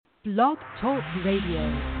Blog Talk Radio.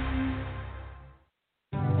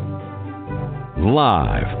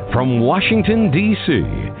 Live from Washington, D.C.,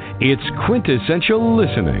 it's Quintessential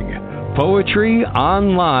Listening, Poetry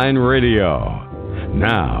Online Radio.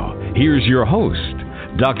 Now, here's your host,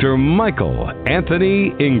 Dr. Michael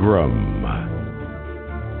Anthony Ingram.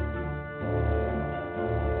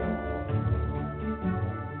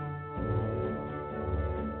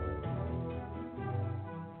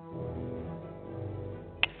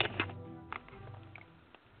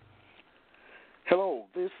 Hello,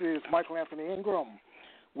 this is Michael Anthony Ingram.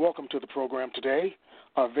 Welcome to the program today.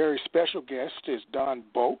 Our very special guest is Don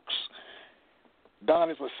Beukes. Don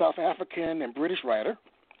is a South African and British writer.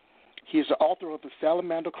 He is the author of the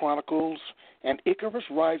Salamander Chronicles and Icarus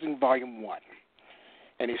Rising-Volume 1,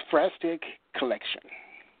 and his ekphrastic collection.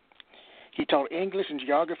 He taught English and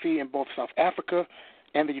geography in both South Africa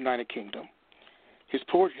and the United Kingdom. His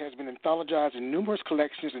poetry has been anthologized in numerous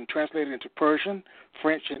collections and translated into Persian,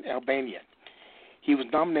 French, and Albanian. He was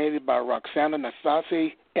nominated by Roxana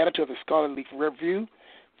Nastase, editor of the Scarlet Leaf Review,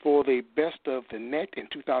 for the Best of the Net in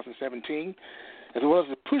 2017, as well as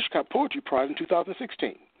the Pushcart Poetry Prize in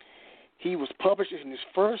 2016. He was published in his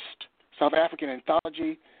first South African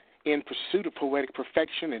anthology, In Pursuit of Poetic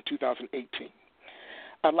Perfection, in 2018.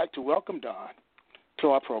 I'd like to welcome Don to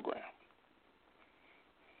our program.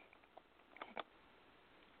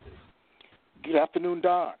 Good afternoon,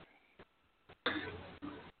 Don.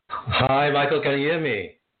 Hi, Michael. Can you hear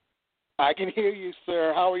me? I can hear you,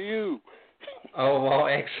 sir. How are you? Oh, wow.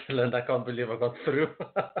 Excellent. I can't believe I got through.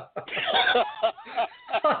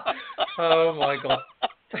 Oh, my God.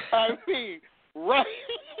 I mean, right.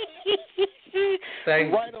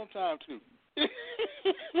 Right on time, too.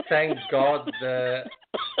 Thank God the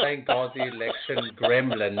election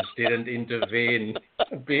gremlins didn't intervene.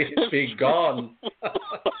 Be gone.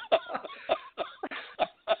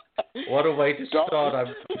 What a way to start.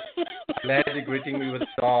 I'm glad you're greeting me with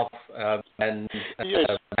love, and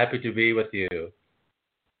yes. Happy to be with you.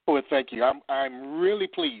 Well, thank you. I'm really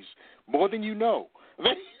pleased, more than you know.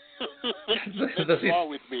 What's wrong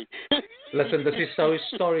with me? Listen, this is so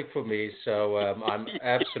historic for me, so I'm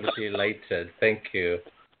absolutely elated. Thank you.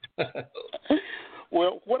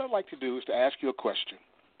 Well, what I'd like to do is to ask you a question.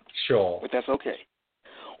 Sure. But that's okay.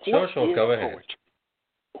 Sure. Go ahead.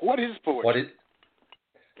 What is poetry?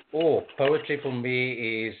 Poetry for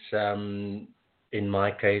me is, in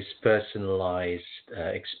my case, personalized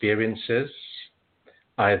experiences,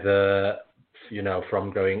 either,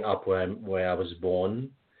 from growing up where I was born,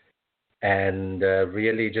 and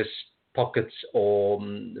really just pockets or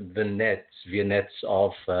vignettes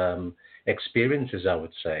of experiences, I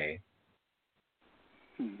would say.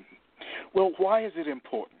 Well, why is it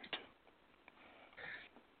important?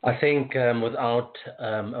 I think without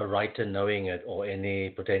a writer knowing it, or any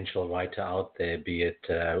potential writer out there, be it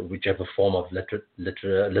whichever form of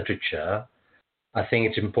literature, I think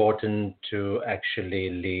it's important to actually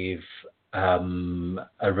leave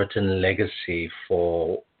a written legacy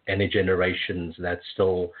for any generations that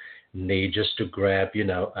still need just to grab,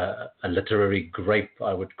 a literary grape,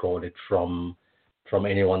 I would call it, from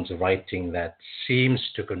anyone's writing that seems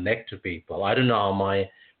to connect to people. I don't know how my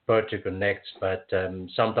poetry connects, but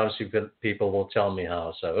sometimes people will tell me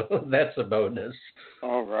how, so that's a bonus.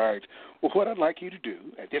 All right. Well, what I'd like you to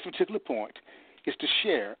do at this particular point is to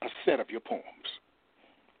share a set of your poems.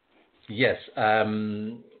 Yes.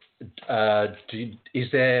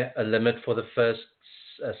 Is there a limit for the first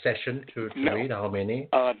session to read? How many?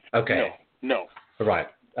 Okay. No. Right.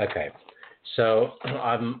 Okay. So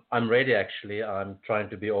I'm ready, actually. I'm trying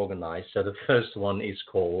to be organized. So the first one is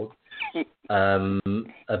called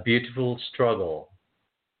A Beautiful Struggle.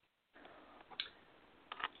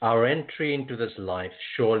 Our entry into this life,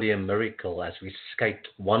 surely a miracle, as we skate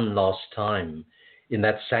one last time in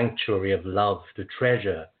that sanctuary of love to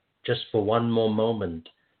treasure just for one more moment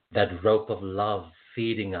that rope of love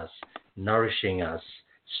feeding us, nourishing us,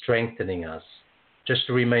 strengthening us, just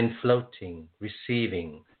to remain floating,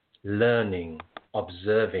 receiving, learning,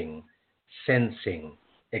 observing, sensing,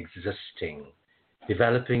 existing,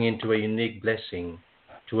 developing into a unique blessing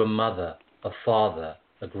to a mother, a father,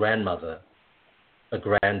 a grandmother, a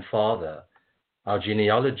grandfather, our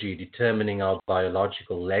genealogy determining our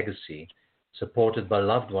biological legacy, supported by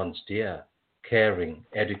loved ones dear, caring,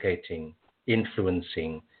 educating,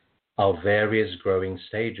 influencing our various growing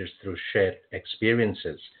stages through shared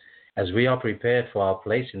experiences, as we are prepared for our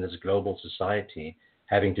place in this global society,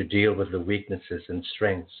 having to deal with the weaknesses and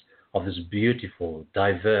strengths of this beautiful,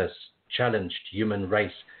 diverse, challenged human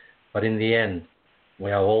race. But in the end,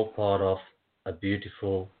 we are all part of a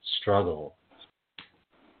beautiful struggle.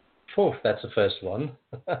 Phew, that's the first one.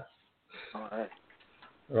 All right.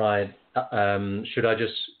 Right. Should I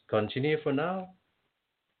just continue for now?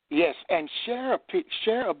 Yes, and share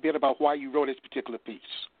a bit about why you wrote this particular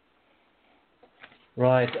piece.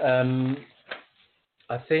 Right.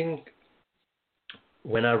 I think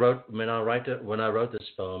when I wrote this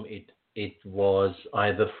poem, it was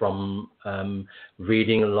either from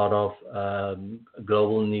reading a lot of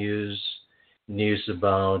global news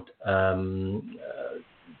about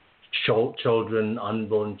children,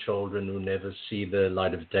 unborn children who never see the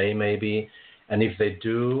light of day, maybe, and if they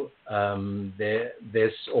do,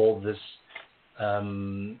 there's all this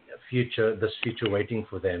future waiting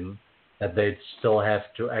for them that they still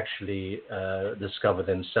have to actually discover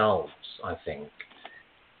themselves, I think.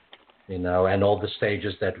 And all the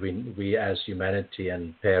stages that we as humanity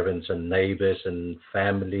and parents and neighbors and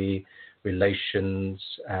family relations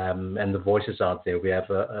and the voices out there, we have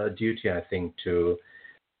a duty, I think, to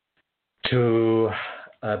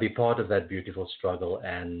be part of that beautiful struggle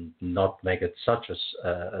and not make it such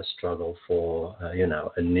a struggle for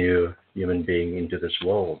a new human being into this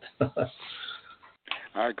world.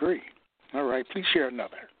 I agree. All right, please share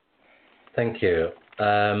another. Thank you.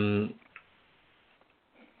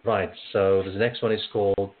 Right, so the next one is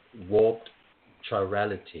called Warped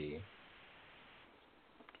Chirality.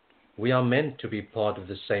 We are meant to be part of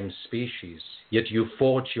the same species, yet you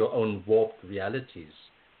forge your own warped realities,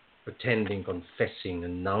 pretending, confessing,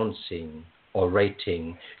 announcing,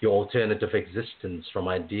 orating your alternative existence from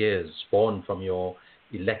ideas born from your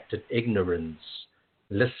elected ignorance,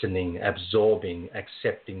 listening, absorbing,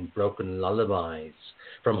 accepting broken lullabies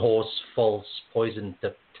from hoarse, false,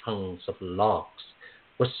 poison-tipped tongues of larks,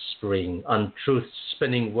 whispering untruths,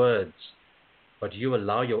 spinning words, but you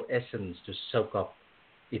allow your essence to soak up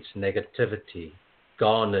its negativity,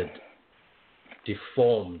 garnered,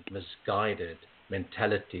 deformed, misguided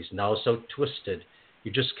mentalities, now so twisted,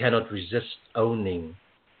 you just cannot resist owning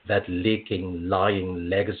that leaking, lying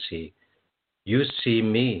legacy. You see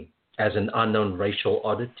me as an unknown racial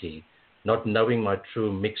oddity, not knowing my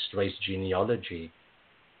true mixed race genealogy.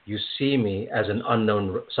 You see me as an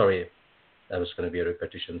unknown, sorry, that was going to be a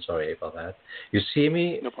repetition, sorry about that. You see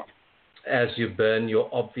me No problem. as you burn your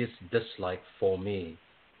obvious dislike for me.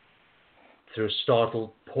 Through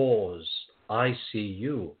startled pause, I see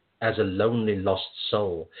you as a lonely lost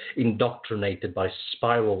soul, indoctrinated by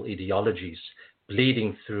spiral ideologies,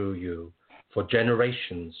 bleeding through you for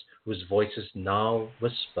generations whose voices now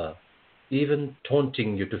whisper, even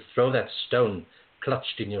taunting you to throw that stone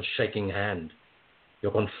clutched in your shaking hand.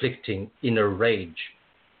 Your conflicting inner rage,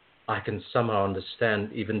 I can somehow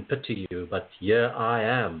understand, even pity you, but here I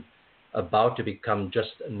am, about to become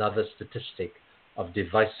just another statistic of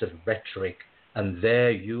divisive rhetoric, and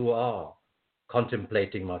there you are,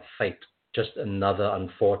 contemplating my fate, just another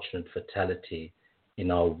unfortunate fatality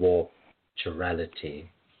in our warped chirality.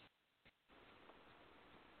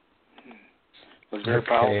 That's very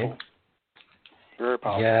powerful. Very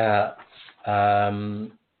powerful. Yeah.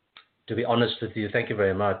 To be honest with you, thank you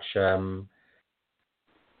very much.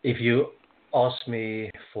 If you ask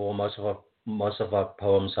me for most of our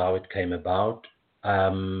poems how it came about,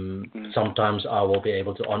 sometimes I will be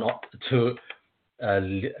able to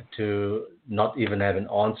not even have an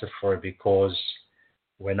answer for it, because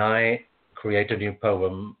when I create a new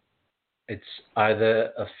poem, it's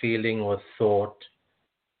either a feeling or thought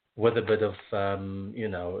with a bit of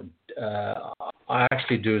I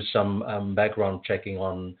actually do some background checking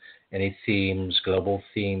on any themes, global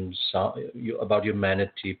themes about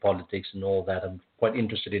humanity, politics, and all that. I'm quite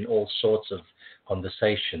interested in all sorts of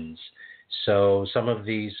conversations. So some of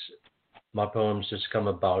my poems just come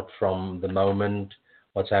about from the moment,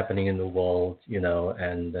 what's happening in the world,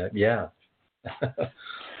 and yeah.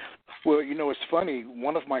 Well, it's funny.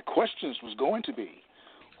 One of my questions was going to be,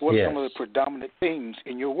 what are some of the predominant themes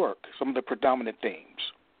in your work? Some of the predominant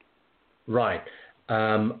themes. Right.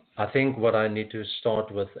 I think what I need to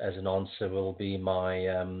start with as an answer will be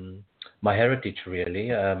my my heritage,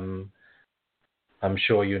 really. I'm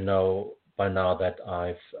sure you know by now that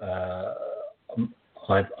I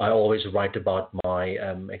always write about my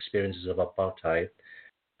experiences of apartheid,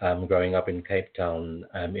 growing up in Cape Town,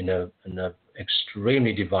 in a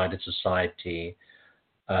extremely divided society,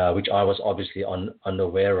 which I was obviously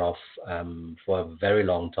unaware of for a very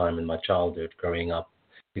long time in my childhood growing up,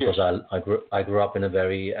 because I grew up in a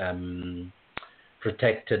very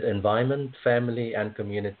protected environment, family and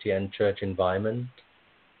community and church environment.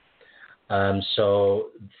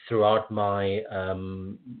 So throughout my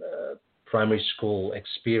primary school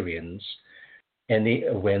experience,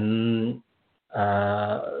 when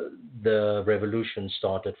the revolution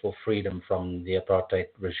started for freedom from the apartheid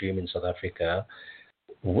regime in South Africa,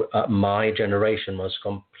 my generation was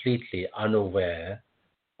completely unaware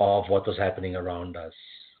of what was happening around us.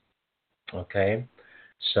 Okay,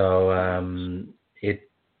 so it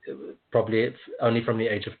probably only from the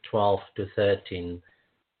age of 12 to 13,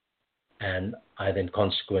 and I then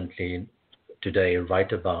consequently today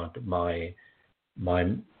write about my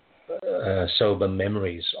sober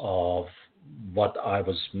memories of what I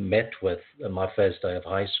was met with in my first day of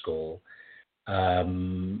high school,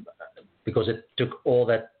 because it took all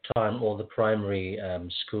that time, all the primary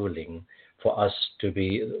schooling, for us to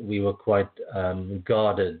we were quite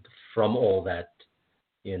guarded from all that,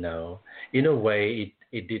 you know. In a way,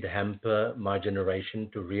 it did hamper my generation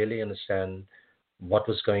to really understand what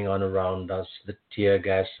was going on around us, the tear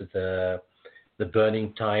gas, the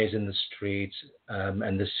burning tires in the streets,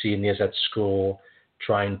 and the seniors at school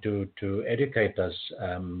trying to educate us,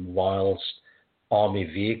 whilst army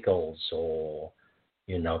vehicles or,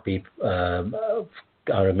 you know, people.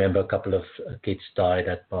 I remember a couple of kids died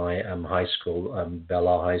at my high school,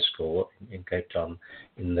 Bella High School in Cape Town,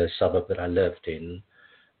 in the suburb that I lived in.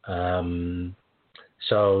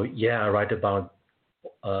 So yeah, I write about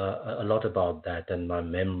a lot about that, and my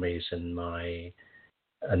memories and my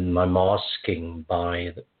masking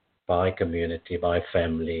by community, by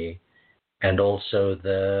family, and also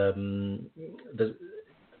the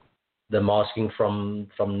masking from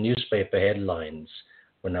newspaper headlines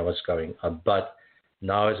when I was growing up. But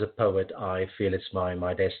now as a poet, I feel it's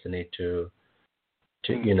my destiny to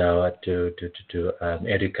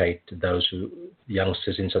educate those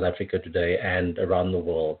youngsters in South Africa today and around the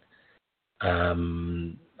world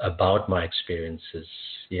about my experiences.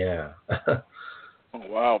 Yeah. Oh,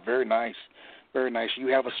 wow, very nice. Very nice. You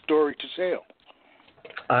have a story to tell.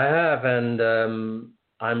 I have, and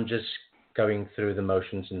I'm just going through the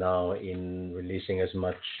motions now in releasing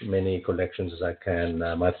many collections as I can.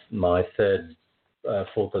 My third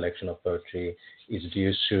full collection of poetry is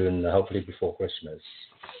due soon, hopefully before Christmas.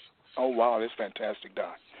 Oh, wow, that's fantastic,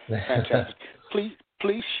 Don. Fantastic.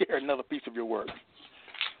 Please share another piece of your work.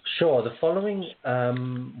 Sure. The following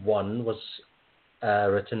one was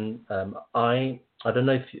written. I don't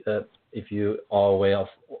know if you are aware of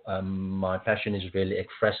my passion is really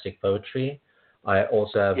ekphrastic poetry. I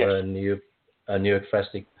also have a new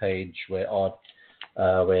ekphrastic page where art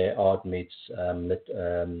meets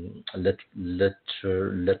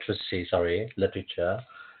literature.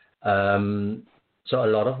 So a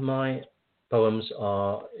lot of my poems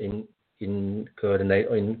are in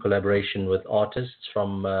collaboration with artists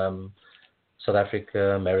from South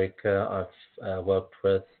Africa, America. I've worked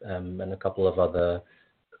with, and a couple of other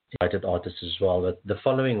invited artists as well. But the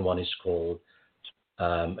following one is called,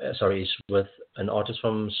 is with an artist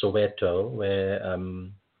from Soweto, where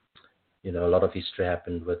a lot of history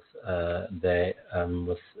happened with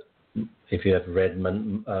if you have read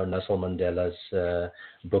Nelson Mandela's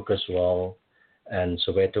book as well, and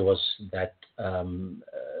Soweto was that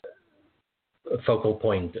focal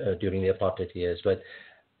point during the apartheid years. But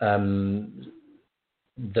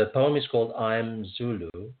the poem is called "I Am Zulu,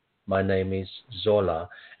 My Name is Zola,"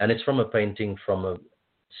 and it's from a painting from a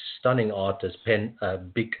stunning artist,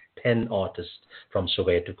 big pen artist from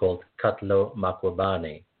Soweto called Katlo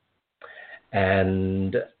Makwabane.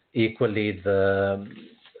 And equally, the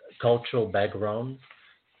cultural background,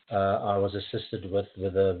 I was assisted with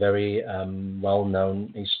a very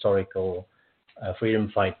well-known historical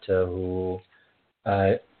freedom fighter who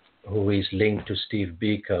is linked to Steve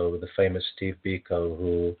Biko, the famous Steve Biko,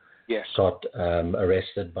 who got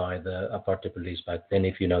arrested by the apartheid police back then,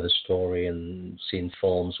 if you know the story and seen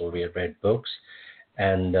films or read books.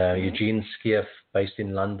 And Eugene Skieff, based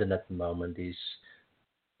in London at the moment, is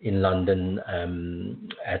in London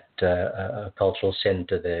at a cultural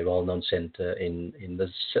centre there, well-known centre in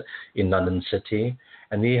London City.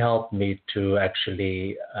 And he helped me to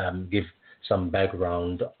actually give some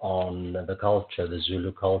background on the culture, the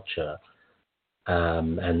Zulu culture,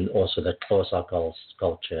 and also the Xhosa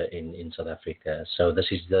culture in South Africa. So this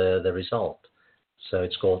is the result. So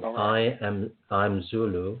it's called I'm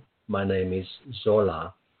Zulu, my name is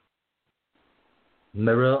Zola.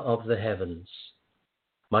 Mirror of the heavens.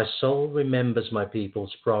 My soul remembers my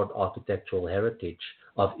people's proud architectural heritage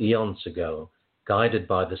of eons ago, guided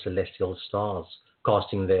by the celestial stars,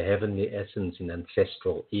 casting their heavenly essence in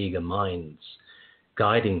ancestral eager minds,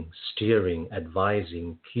 guiding, steering,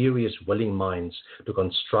 advising curious willing minds to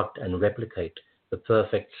construct and replicate the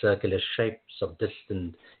perfect circular shapes of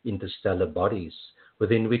distant interstellar bodies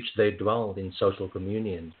within which they dwelled in social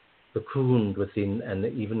communion, cocooned within an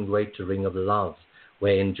even greater ring of love,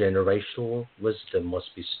 wherein generational wisdom was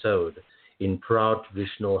bestowed in proud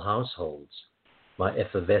traditional households, my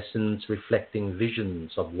effervescence reflecting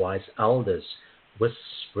visions of wise elders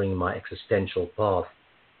whispering my existential path,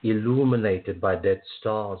 illuminated by dead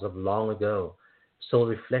stars of long ago, still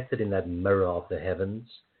reflected in that mirror of the heavens.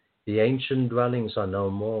 The ancient dwellings are no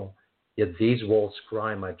more, yet these walls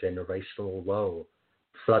cry my generational woe,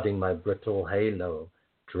 flooding my brittle halo,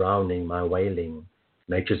 drowning my wailing,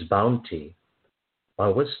 nature's bounty. My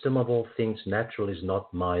wisdom of all things natural is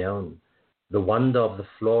not my own. The wonder of the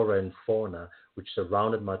flora and fauna which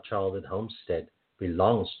surrounded my childhood homestead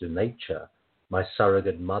belongs to nature, my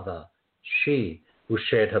surrogate mother, she who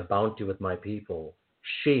shared her bounty with my people,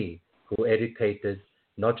 she who educated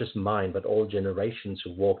not just mine but all generations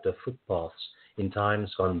who walked her footpaths in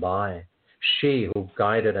times gone by, she who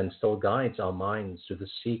guided and still guides our minds to the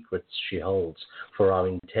secrets she holds for our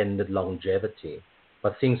intended longevity.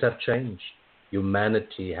 But things have changed.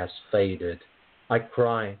 Humanity has faded. I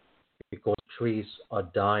cry because trees are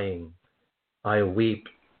dying. I weep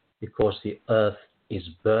because the earth is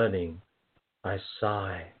burning. I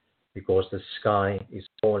sigh because the sky is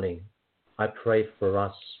falling. I pray for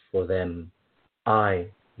us, for them. I,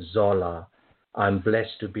 Zola, I'm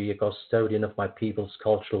blessed to be a custodian of my people's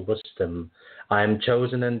cultural wisdom. I am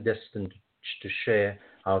chosen and destined to share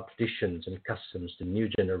our traditions and customs to new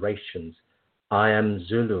generations. I am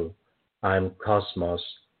Zulu. I am cosmos.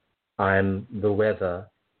 I am the weather.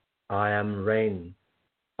 I am rain.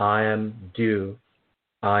 I am dew.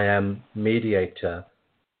 I am mediator.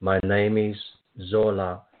 My name is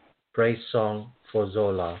Zola. Praise song for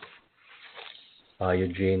Zola by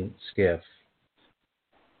Eugene Skiff.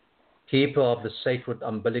 Keeper of the sacred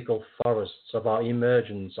umbilical forests of our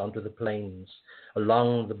emergence onto the plains,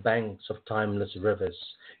 along the banks of timeless rivers,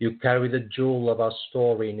 you carry the jewel of our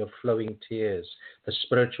story in your flowing tears, the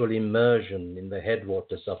spiritual immersion in the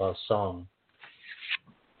headwaters of our song.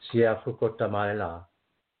 Siafukotamaela,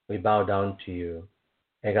 we bow down to you.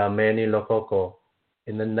 Egameni Lokoko,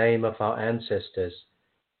 in the name of our ancestors,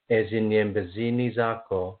 Ezinyembezini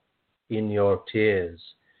Zako, in your tears.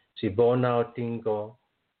 Sibona Otingo,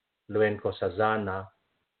 Luenko Sazana,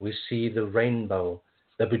 we see the rainbow,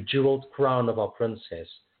 the bejeweled crown of our princess.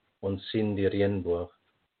 Ons sien die reënboog,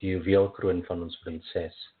 die juweelkroon van ons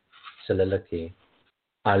prinses. Soliloquy.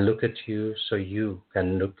 I look at you so you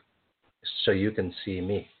can see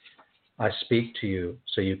me. I speak to you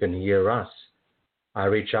so you can hear us. I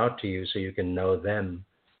reach out to you so you can know them.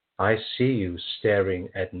 I see you staring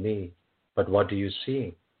at me, but what do you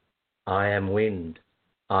see? I am wind.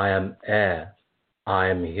 I am air. I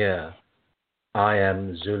am here. I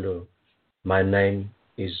am Zulu. My name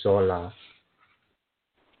is Zola.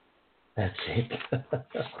 That's it.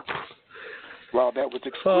 Wow, that was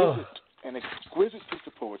exquisite. An exquisite piece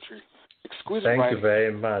of poetry. Exquisite Thank writing. you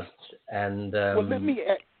very much. And well, let me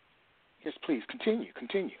add. Yes, please continue.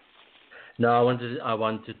 No, I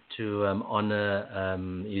wanted to honor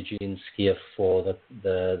Eugene Skiff for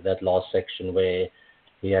that last section where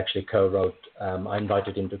he actually co-wrote. I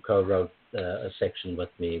invited him to co-wrote a section with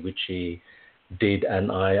me, which he did,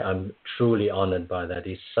 and I'm truly honored by that.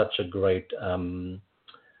 He's such a great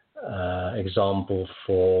example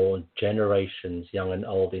for generations, young and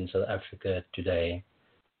old, in South Africa today.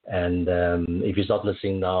 And if he's not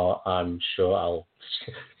listening now, I'm sure I'll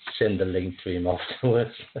send the link to him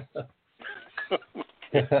afterwards.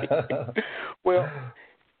 Well,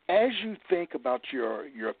 as you think about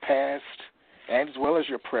your past and as well as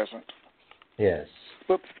your present, yes,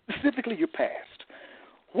 but specifically your past,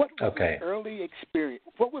 what was okay. an early experience?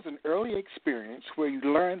 What was an early experience where you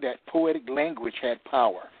learned that poetic language had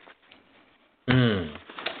power?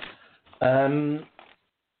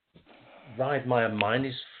 Right, my mind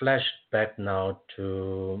is flashed back now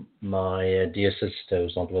to my dear sister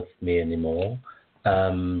who's not with me anymore,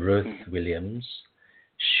 Ruth Williams.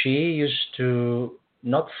 She used to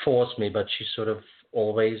not force me, but she sort of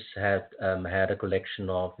always had a collection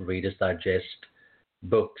of Reader's Digest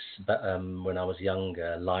books when I was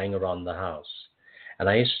younger, lying around the house. And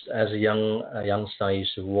I used, as a youngster, I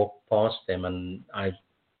used to walk past them, and I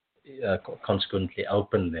consequently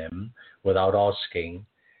opened them without asking.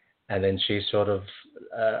 And then she sort of,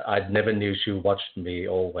 I never knew she watched me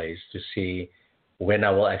always to see when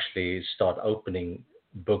I will actually start opening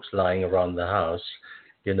books lying around the house,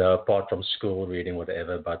 apart from school reading,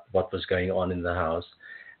 whatever, but what was going on in the house.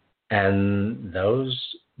 And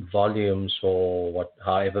those volumes, or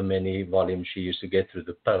however many volumes she used to get through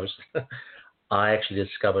the post, I actually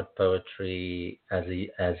discovered poetry as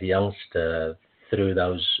a youngster through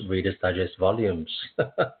those Reader's Digest volumes.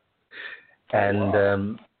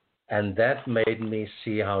 And And that made me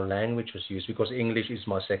see how language was used, because English is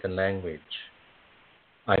my second language.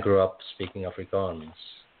 I grew up speaking Afrikaans,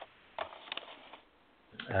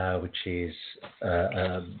 which is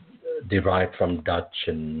derived from Dutch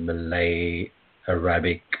and Malay,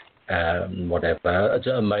 Arabic, whatever. It's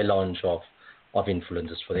a melange of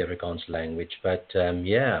influences for the Afrikaans language. But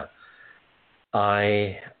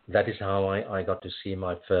that is how I got to see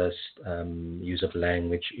my first use of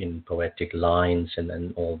language in poetic lines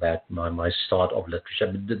and all that, my start of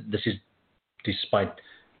literature. This is despite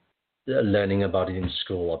learning about it in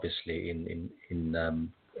school, obviously, in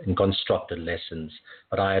constructed lessons.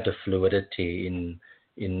 But I had a fluidity in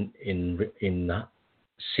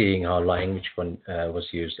seeing how language was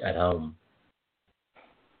used at home.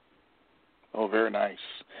 Oh, very nice.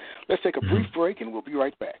 Let's take a brief break and we'll be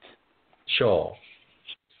right back. Sure.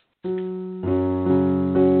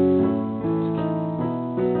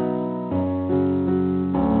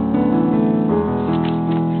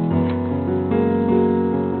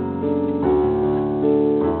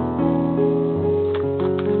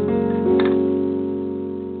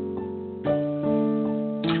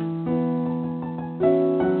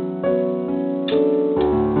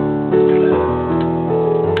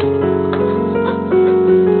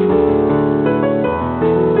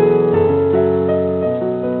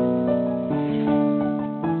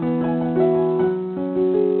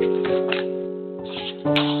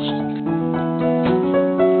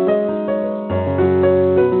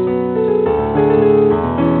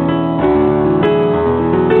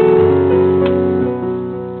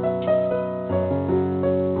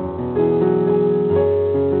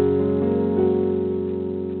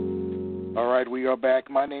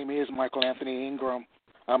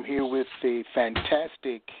 I'm here with the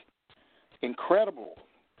fantastic, incredible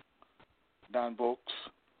Don Beukes.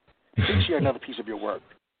 Please share another piece of your work.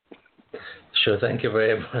 Sure, thank you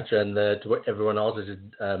very much. And to everyone else, this is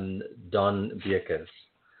Don Beukes.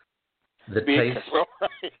 The taste.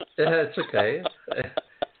 Right. It's okay.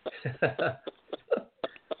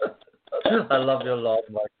 I love your laugh,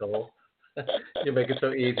 Michael. You make it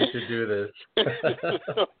so easy to do this.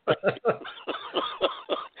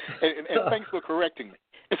 and thanks for correcting me.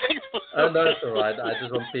 Oh, no, that's all right. I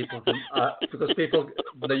just want people to, because people,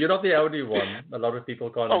 you're not the only one. A lot of people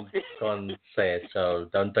can't say it, so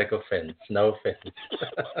don't take offense. No offense.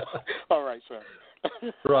 All right, sir.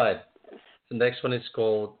 Right. The next one is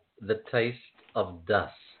called The Taste of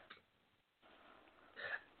Dust.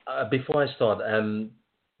 Before I start,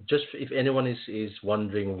 just if anyone is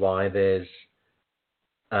wondering why there's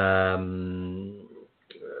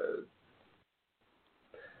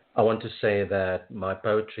I want to say that my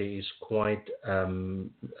poetry is quite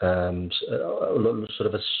sort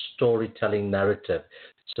of a storytelling narrative.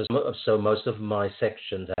 So most of my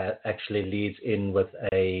sections actually leads in with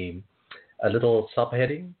a little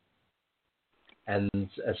subheading. And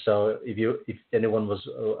so if anyone was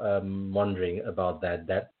wondering about that,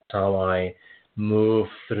 that's how I move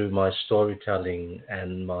through my storytelling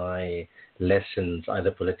and my lessons,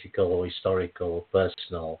 either political or historical or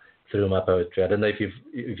personal, through my poetry. I don't know if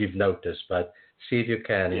you've noticed, but see if you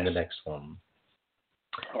can in the next one.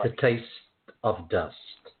 Right. The taste of dust,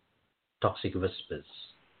 toxic whispers,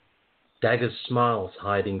 dagger smiles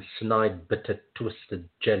hiding snide, bitter, twisted,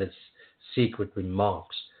 jealous, secret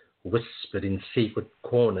remarks, whispered in secret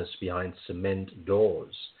corners behind cement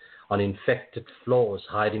doors, on infected floors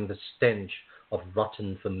hiding the stench of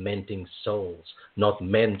rotten, fermenting souls, not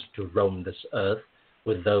meant to roam this earth,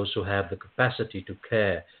 with those who have the capacity to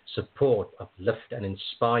care, support, uplift, and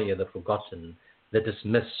inspire the forgotten, the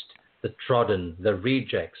dismissed, the trodden, the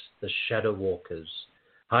rejects, the shadow walkers,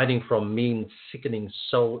 hiding from mean, sickening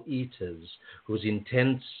soul eaters whose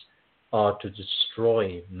intents are to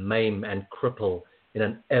destroy, maim, and cripple in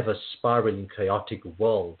an ever-spiraling, chaotic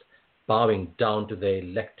world, bowing down to their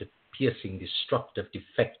elected, piercing, destructive,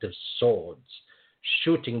 defective swords,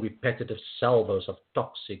 shooting repetitive salvos of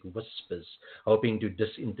toxic whispers, hoping to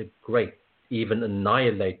disintegrate, even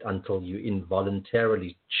annihilate until you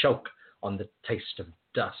involuntarily choke on the taste of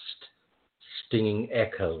dust, stinging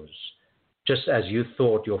echoes. Just as you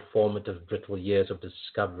thought your formative brittle years of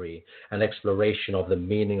discovery and exploration of the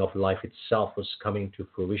meaning of life itself was coming to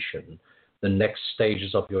fruition, the next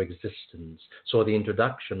stages of your existence saw the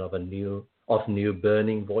introduction of new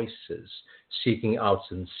burning voices, seeking out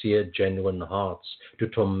sincere, genuine hearts to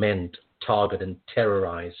torment, target, and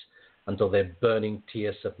terrorize until their burning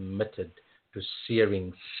tears submitted to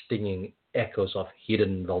searing, stinging echoes of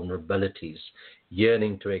hidden vulnerabilities,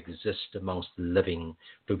 yearning to exist amongst the living,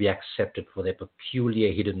 to be accepted for their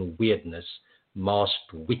peculiar hidden weirdness,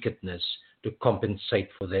 masked wickedness, to compensate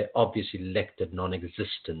for their obvious elected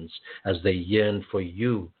non-existence as they yearn for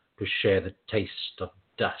you to share the taste of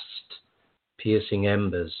dust. Piercing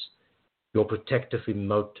embers, your protective,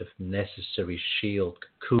 emotive, necessary shield,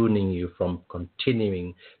 cocooning you from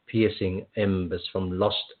continuing piercing embers from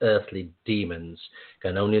lost earthly demons,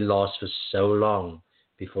 can only last for so long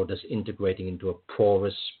before disintegrating into a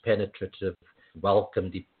porous, penetrative,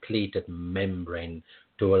 welcome depleted membrane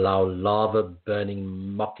to allow lava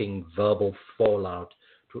burning, mocking verbal fallout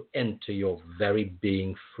to enter your very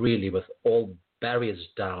being freely with all barriers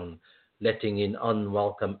down, letting in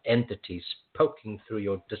unwelcome entities poking through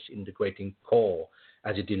your disintegrating core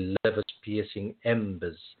as it delivers piercing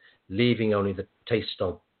embers, leaving only the taste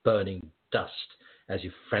of burning dust as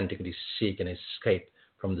you frantically seek an escape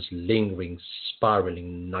from this lingering,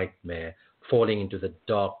 spiraling nightmare, falling into the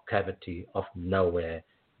dark cavity of nowhere,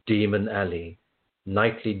 Demon Alley.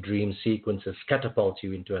 Nightly dream sequences catapult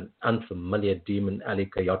you into an unfamiliar Demon Alley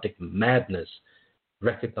chaotic madness,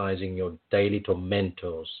 recognizing your daily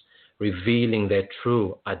tormentors, revealing their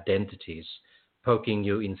true identities, poking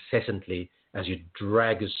you incessantly as you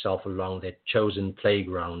drag yourself along their chosen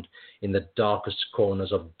playground in the darkest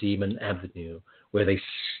corners of Demon Avenue, where they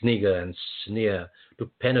snigger and sneer to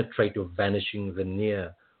penetrate your vanishing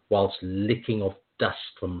veneer, whilst licking off dust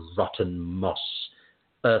from rotten moss,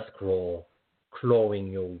 earth crawl, clawing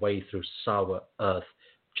your way through sour earth,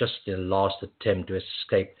 just their last attempt to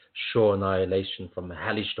escape sure annihilation from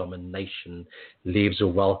hellish domination, leaves a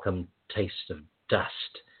welcome taste of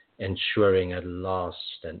dust, ensuring at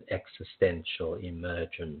last an existential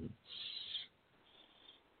emergence.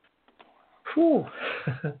 Whew.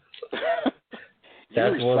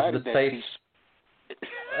 That was the taste.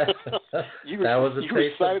 That was the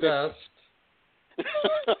taste of dust.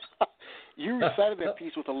 You recited that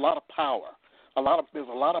piece with a lot of power. There's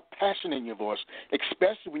a lot of passion in your voice,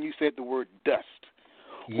 especially when you said the word dust.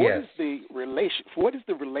 Yes. What is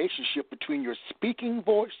the relationship between your speaking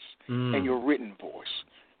voice and your written voice?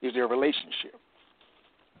 Is there a relationship?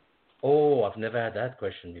 Oh, I've never had that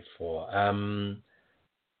question before.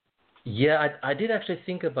 Yeah, I did actually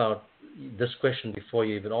think about this question before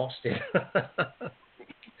you even asked it.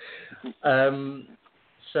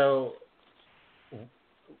 So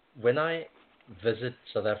when I visit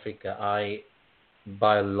South Africa, I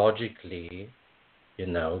biologically,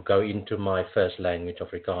 go into my first language,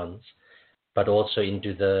 Afrikaans, but also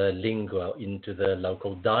into the lingua, into the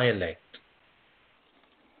local dialect.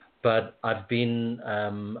 But I've been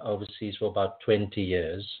overseas for about 20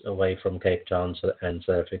 years, away from Cape Town and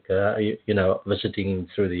South Africa, visiting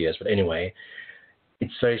through the years. But anyway,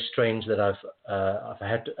 it's very strange that I've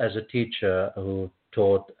had, as a teacher who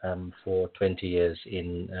taught for 20 years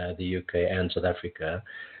in the UK and South Africa,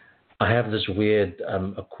 I have this weird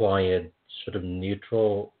acquired sort of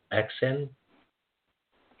neutral accent.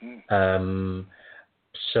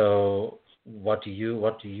 So what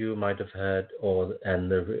you might have heard, and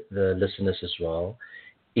the listeners as well,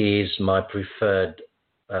 is my preferred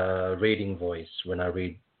reading voice when I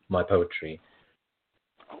read my poetry.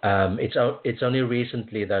 It's only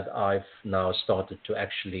recently that I've now started to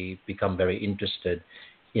actually become very interested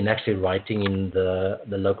in actually writing in the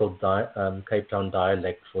local Cape Town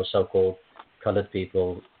dialect for so-called colored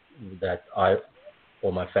people that I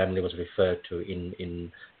or my family was referred to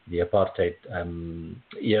in the apartheid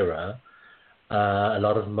era. A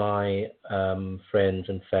lot of my friends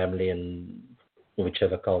and family, and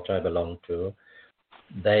whichever culture I belong to,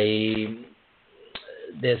 there's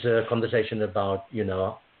a conversation about,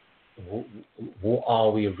 who are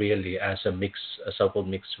we really as a so-called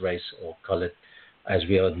mixed race or colored, as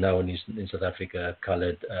we are known in South Africa,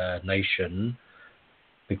 colored nation,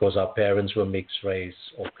 because our parents were mixed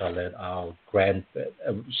race or colored, our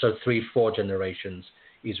so 3-4 generations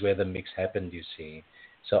is where the mix happened, you see.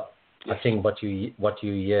 So I think what you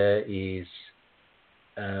hear is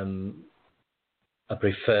a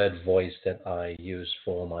preferred voice that I use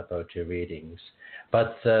for my poetry readings.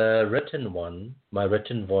 But the my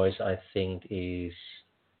written voice, I think is,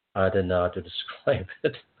 I don't know how to describe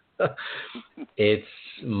it. It's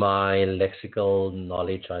my lexical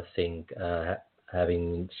knowledge, I think,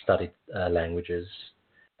 having studied languages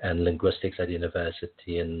and linguistics at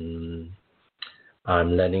university, and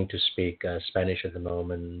I'm learning to speak Spanish at the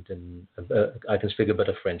moment, and I can speak a bit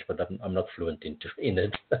of French, but I'm not fluent in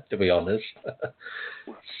it, to be honest.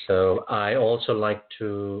 So I also like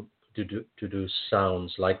to do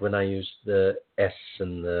sounds, like when I use the S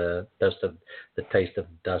and the taste of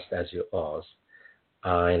dust, as you asked.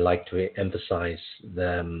 I like to emphasize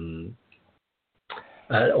them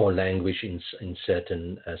or language in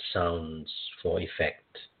certain sounds for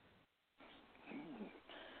effect.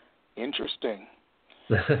 Interesting.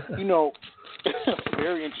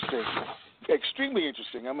 Very interesting. Extremely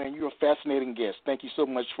interesting. I mean, you're a fascinating guest. Thank you so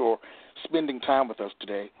much for spending time with us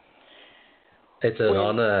today. It's an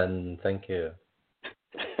honor, and thank you.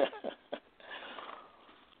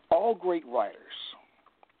 All great writers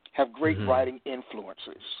have great writing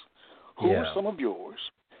influences. Who are some of yours,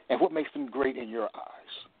 and what makes them great in your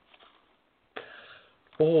eyes?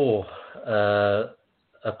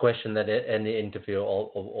 A question that any interviewer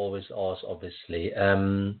always asks, obviously.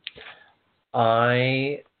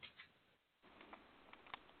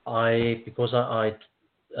 Because I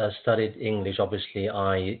studied English, obviously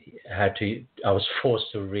I was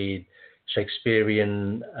forced to read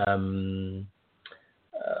Shakespearean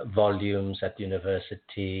volumes at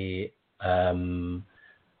university,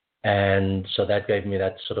 and so that gave me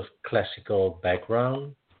that sort of classical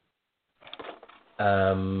background.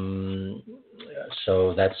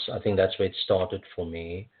 So I think that's where it started for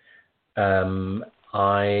me.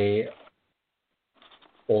 I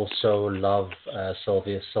also love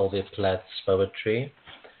Sylvia Plath's poetry,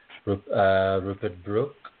 Rupert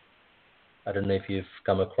Brooke. I don't know if you've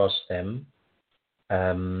come across them.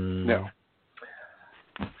 No.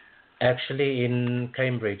 Actually, in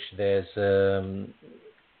Cambridge, there's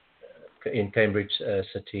in Cambridge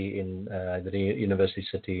City, in the university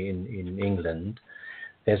city in England,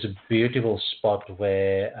 there's a beautiful spot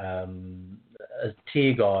where a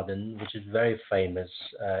tea garden, which is very famous.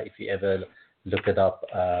 If you ever look it up,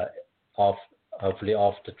 hopefully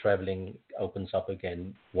after traveling opens up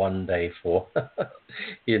again one day for, as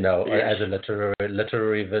a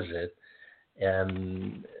literary visit.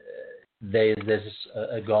 There's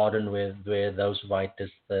a garden where those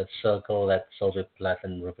writers, the circle that Sylvia Plath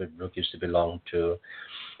and Rupert Brooke used to belong to,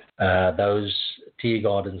 those tea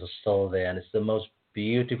gardens are still there, and it's the most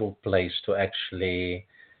beautiful place to actually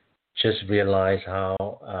just realize how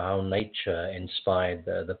nature inspired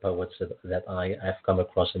the poets that I have come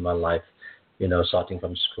across in my life, starting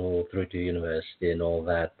from school through to university and all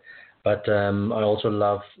that. But I also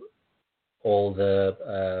love all the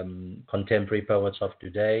contemporary poets of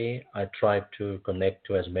today. I try to connect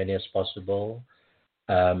to as many as possible.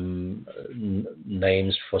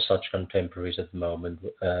 Names for such contemporaries at the moment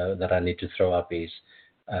that I need to throw up is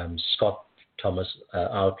Scott Thomas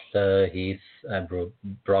Outler, Heath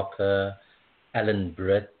Brocker, Alan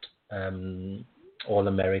Britt, all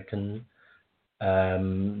American.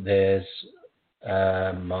 There's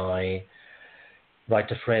my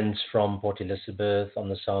writer friends from Port Elizabeth on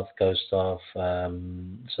the south coast of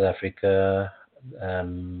South Africa,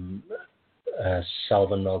 Selvan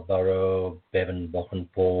Alborough, Bevan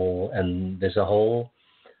Bockenpaul, and there's a whole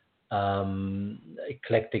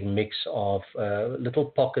eclectic mix of little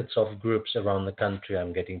pockets of groups around the country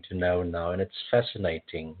I'm getting to know now, and it's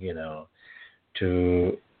fascinating,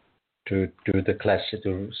 to do the classic,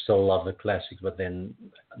 to still love the classics, but then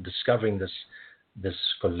discovering this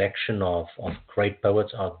collection of great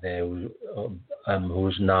poets out there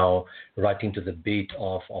who's now writing to the beat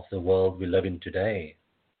of the world we live in today.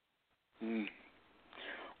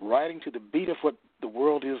 Writing to the beat of what the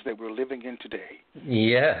world is that we're living in today.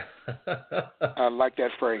 Yeah. I like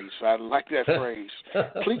that phrase.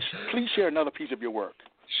 Please share another piece of your work.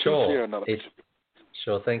 Sure. Please share another piece of your work.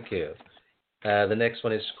 Sure, thank you. The next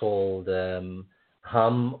one is called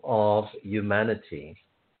Hum of Humanity.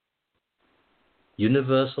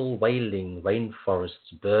 Universal wailing,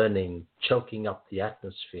 rainforests burning, choking up the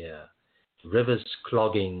atmosphere. Rivers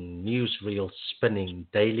clogging, newsreels spinning,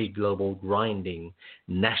 daily global grinding,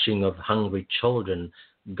 gnashing of hungry children,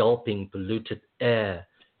 gulping polluted air,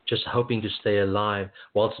 just hoping to stay alive,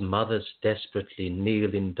 whilst mothers desperately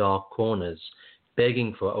kneel in dark corners,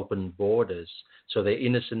 begging for open borders so their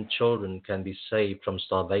innocent children can be saved from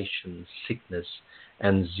starvation, sickness,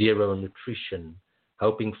 and zero nutrition,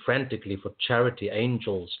 hoping frantically for charity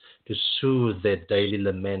angels to soothe their daily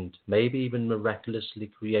lament, maybe even miraculously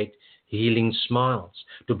create healing smiles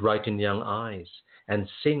to brighten young eyes, and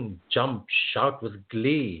sing, jump, shout with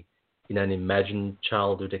glee in an imagined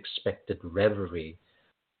childhood expected reverie.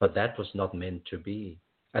 But that was not meant to be,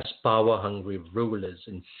 as power-hungry rulers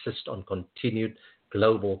insist on continued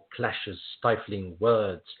global clashes, stifling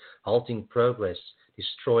words, halting progress,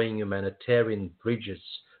 destroying humanitarian bridges,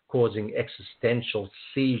 causing existential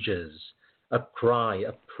seizures. A cry,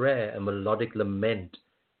 a prayer, a melodic lament,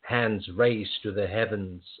 hands raised to the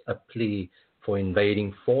heavens, a plea for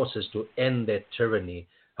invading forces to end their tyranny,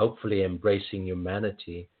 hopefully embracing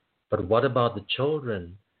humanity. But what about the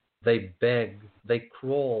children? They beg, they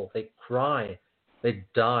crawl, they cry, they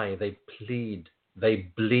die, they plead, they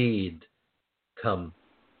bleed. Come,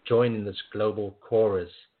 join in this global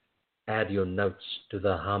chorus. add your notes to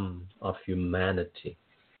the hum of humanity.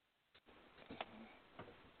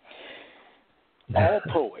 All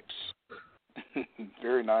poets,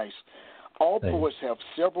 very nice. All poets have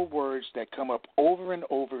several words that come up over and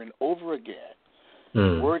over and over again.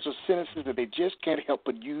 Words or sentences that they just can't help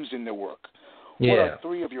but use in their work. Yeah. What are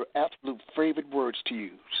 3 of your absolute favorite words to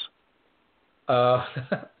use? I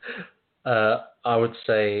would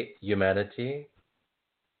say humanity,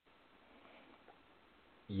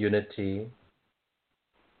 unity,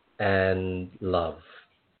 and love.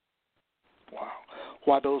 Wow.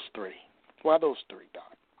 Why those 3? Why those 3, Don?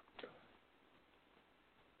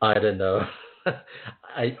 I don't know.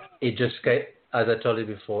 It just came, as I told you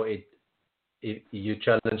before, you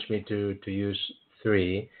challenged me to use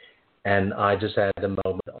 3, and I just had a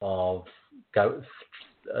moment of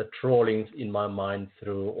trawling in my mind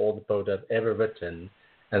through all the poetry I've ever written,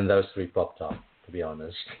 and those 3 popped up, to be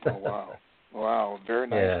honest. Oh, wow. Wow, very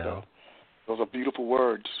nice, though. Those are beautiful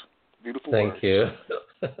words. Beautiful words. Thank you.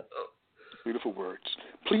 Beautiful words.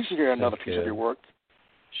 Please share another piece of your work.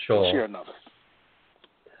 Sure. Please share another.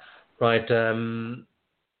 Right.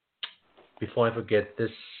 Before I forget,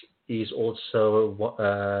 this is also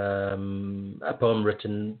a poem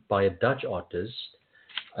written by a Dutch artist,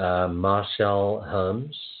 Marcel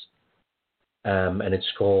Herms, and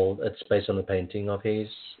it's based on a painting of his,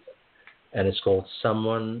 and it's called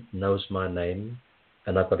Someone Knows My Name,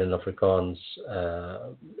 and I've got an Afrikaans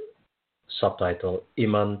subtitle,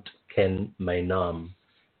 Iemand Ken My Naam.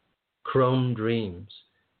 Chrome dreams.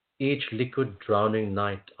 Each liquid drowning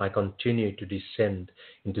night, I continue to descend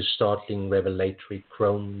into startling revelatory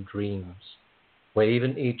chrome dreams, where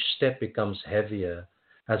even each step becomes heavier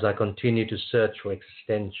as I continue to search for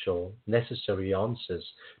existential, necessary answers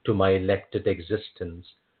to my elected existence,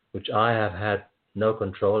 which I have had no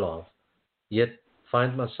control of, yet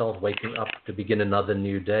find myself waking up to begin another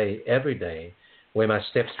new day every day, where my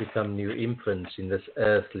steps become new imprints in this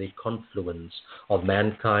earthly confluence of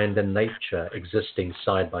mankind and nature existing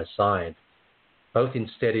side by side, both in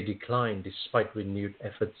steady decline despite renewed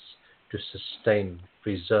efforts to sustain,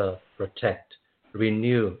 preserve, protect,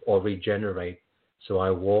 renew, or regenerate. So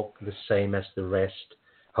I walk the same as the rest,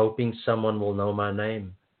 hoping someone will know my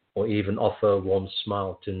name, or even offer a warm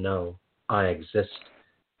smile to know I exist.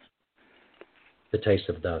 The taste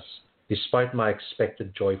of dust. Despite my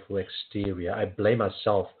expected joyful exterior, I blame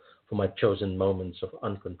myself for my chosen moments of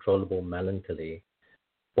uncontrollable melancholy,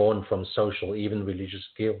 born from social, even religious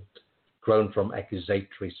guilt, grown from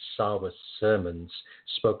accusatory, sour sermons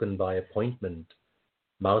spoken by appointment,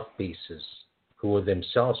 mouthpieces who will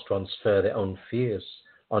themselves transfer their own fears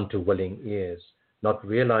onto willing ears, not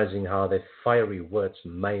realizing how their fiery words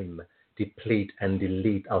maim, deplete, and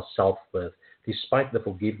delete our self-worth, despite the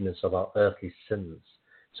forgiveness of our earthly sins.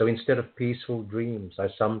 So instead of peaceful dreams, I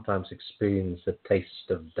sometimes experience the taste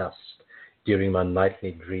of dust during my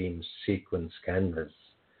nightly dreams sequence canvas,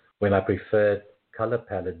 when my preferred color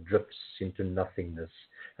palette drips into nothingness,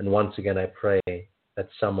 and once again I pray that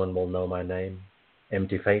someone will know my name.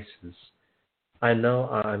 Empty faces. I know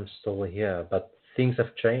I'm still here, but things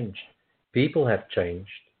have changed. People have changed.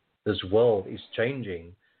 This world is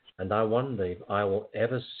changing, and I wonder if I will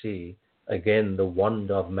ever see again the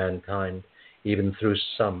wonder of mankind, even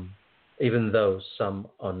though some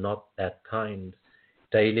are not that kind.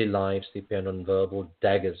 Daily lives depend on verbal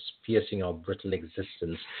daggers piercing our brittle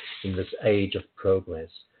existence in this age of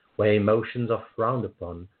progress, where emotions are frowned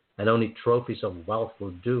upon and only trophies of wealth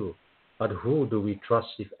will do. But who do we trust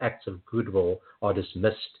if acts of goodwill are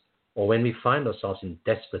dismissed, or when we find ourselves in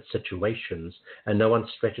desperate situations and no one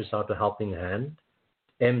stretches out a helping hand?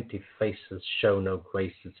 Empty faces show no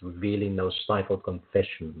graces, revealing no stifled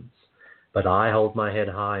confessions. But I hold my head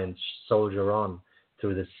high and soldier on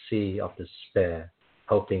through the sea of despair,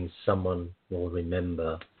 hoping someone will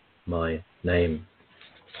remember my name.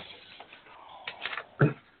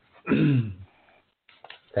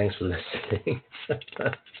 Thanks for listening.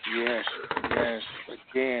 Yes.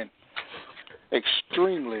 Again,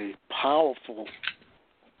 extremely powerful.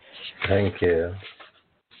 Thank you.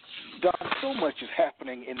 Don, so much is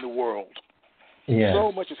happening in the world. Yeah.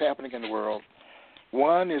 So much is happening in the world.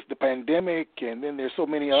 One is the pandemic, and then there's so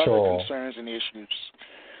many other concerns and issues.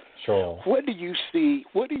 Sure. What do you see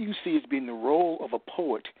as being the role of a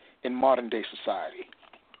poet in modern day society?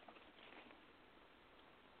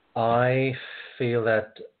 I feel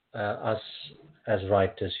that us as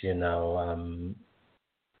writers,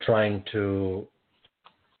 trying to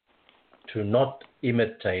not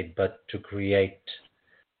imitate, but to create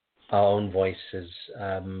our own voices,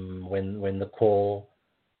 when the call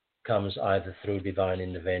comes either through divine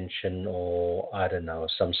intervention or, I don't know,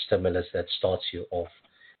 some stimulus that starts you off,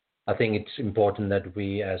 I think it's important that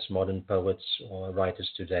we, as modern poets or writers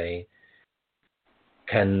today,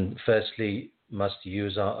 can firstly must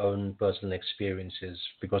use our own personal experiences,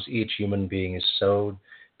 because each human being is so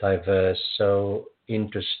diverse, so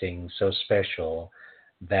interesting, so special,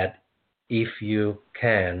 that if you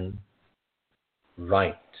can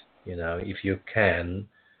write, if you can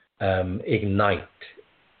ignite,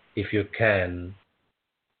 if you can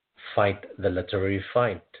fight the literary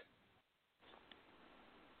fight.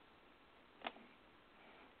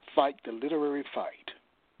 Fight the literary fight.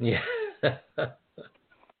 Yeah.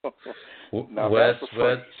 Now words is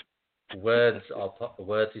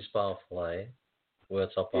powerful, eh?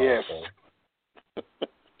 Words are powerful.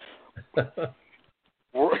 Yes.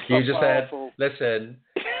 Words You are just powerful. listen.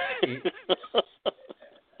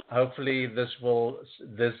 Hopefully, this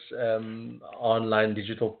online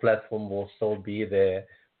digital platform will still be there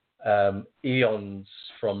eons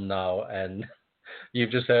from now, and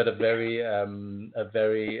you've just heard a very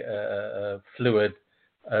fluid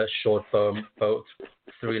short poem,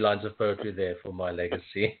 3 lines of poetry there for my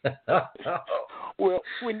legacy. Well,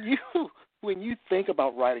 when you think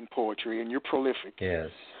about writing poetry and you're prolific,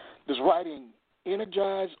 Yes. does writing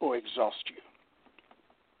energize or exhaust you?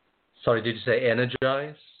 Sorry, did you say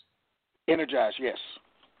energize? Energize, yes.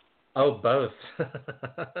 Oh, both.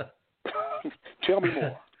 Tell me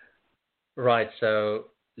more. Right. So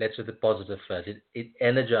let's do the positive first. It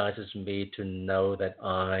energizes me to know that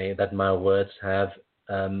my words have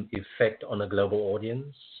effect on a global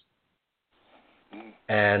audience,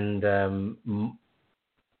 and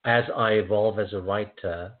as I evolve as a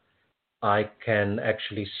writer, I can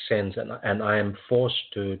actually sense, and I am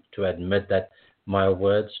forced to admit that my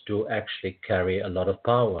words do actually carry a lot of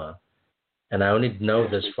power. And I only know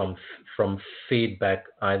this from feedback,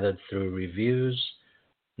 either through reviews,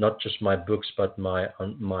 not just my books, but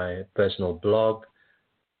on my personal blog,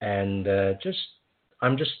 and I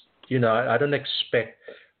don't expect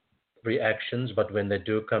reactions, but when they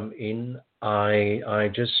do come in, I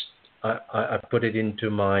put it into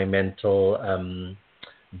my mental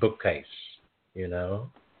bookcase,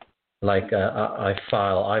 like I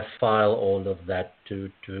file all of that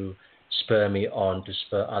to spur me on, to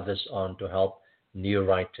spur others on, to help new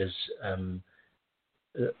writers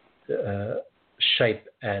shape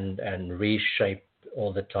and reshape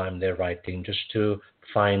all the time their writing, just to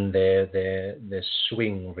find their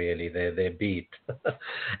swing, really, their beat.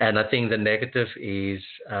 And I think the negative is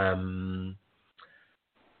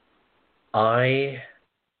I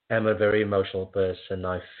am a very emotional person.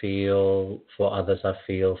 I feel for others. I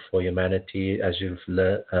feel for humanity. As you've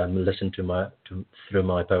listened through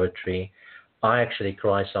my poetry, I actually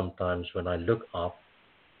cry sometimes when I look up.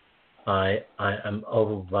 I am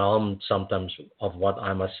overwhelmed sometimes of what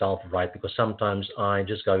I myself write, because sometimes I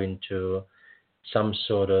just go into some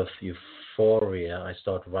sort of euphoria. I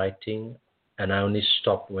start writing, and I only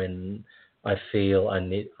stop when I feel I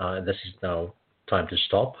need. This is now time to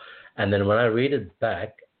stop. And then when I read it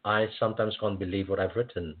back, I sometimes can't believe what I've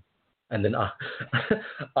written, and then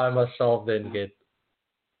I myself then get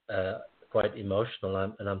quite emotional,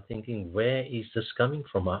 and I'm thinking, where is this coming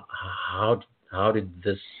from? How did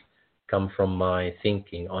this come from my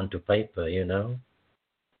thinking onto paper?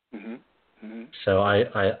 Mm-hmm. Mm-hmm. So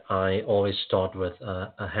I always start with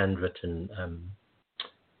a handwritten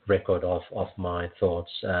record of my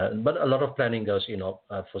thoughts, but a lot of planning goes,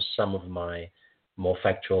 for some of my more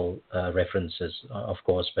factual references, of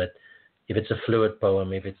course. But if it's a fluid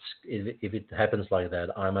poem, if it happens like that,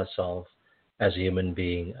 I myself, as a human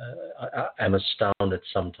being, I'm astounded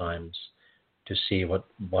sometimes to see what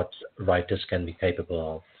writers can be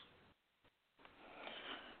capable of.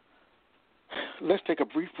 Let's take a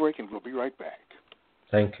brief break, and we'll be right back.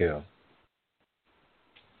 Thank you.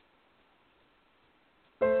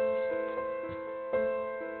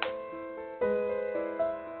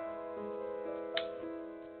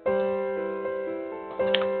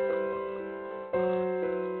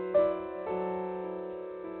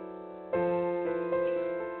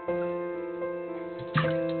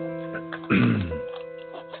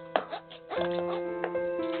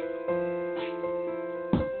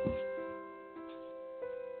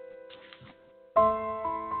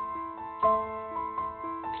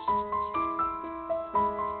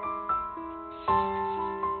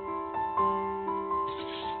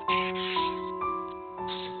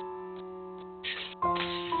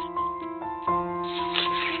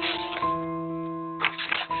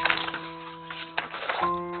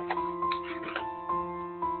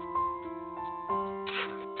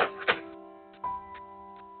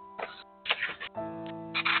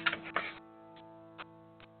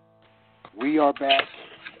 We are back.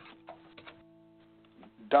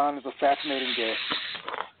 Don is a fascinating guest.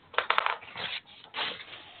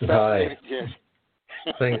 Hi. Yes.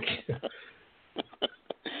 Thank you.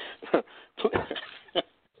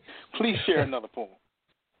 Please share another poem.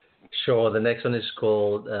 Sure. The next one is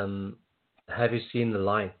called Have You Seen the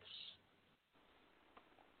Lights?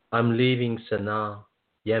 I'm leaving Sana'a,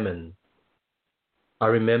 Yemen. I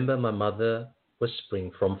remember my mother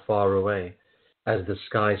whispering from far away as the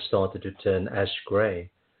sky started to turn ash grey.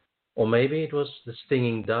 Or maybe it was the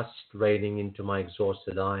stinging dust raining into my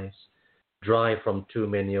exhausted eyes, dry from too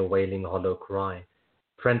many a wailing hollow cry,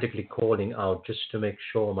 frantically calling out just to make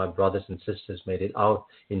sure my brothers and sisters made it out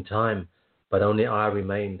in time, but only I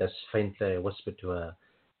remained as faintly I whispered to her,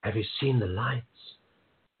 have you seen the lights?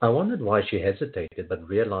 I wondered why she hesitated, but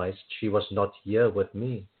realized she was not here with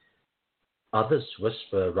me. Others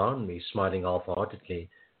whisper around me, smiling half-heartedly,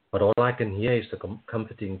 but all I can hear is the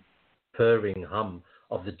comforting purring hum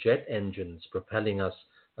of the jet engines propelling us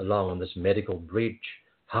along on this medical bridge,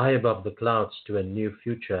 high above the clouds to a new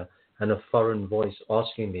future, and a foreign voice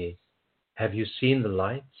asking me, have you seen the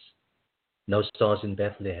lights? No stars in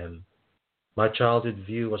Bethlehem. My childhood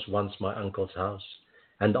view was once my uncle's house,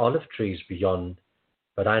 and olive trees beyond,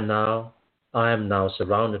 but I am now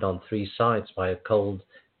surrounded on three sides by a cold,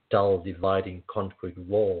 dull, dividing concrete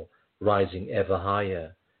wall, rising ever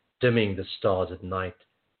higher, dimming the stars at night,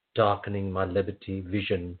 darkening my liberty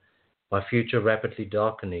vision, my future rapidly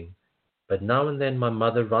darkening. But now and then my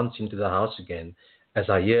mother runs into the house again, as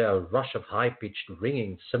I hear a rush of high-pitched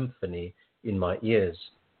ringing symphony in my ears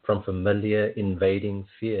from familiar invading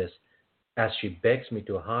fears, as she begs me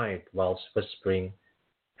to hide whilst whispering,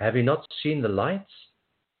 have you not seen the lights?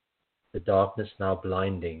 The darkness now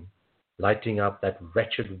blinding, lighting up that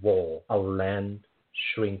wretched wall, our land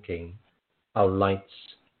shrinking, our lights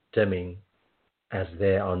dimming, as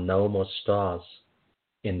there are no more stars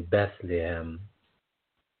in Bethlehem.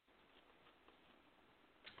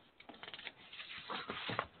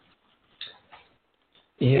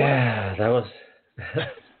 Yeah, that was...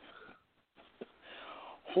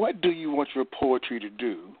 What do you want your poetry to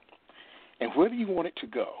do, and where do you want it to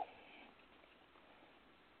go?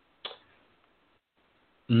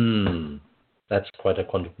 That's quite a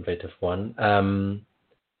contemplative one.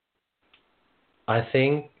 I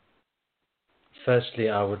think, firstly,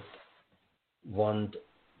 I would want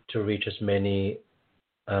to reach as many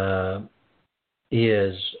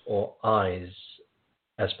ears or eyes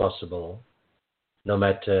as possible, no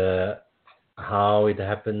matter how it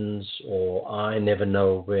happens, or I never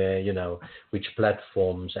know where, which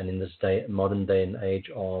platforms, and in this modern day and age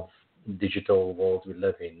of digital world we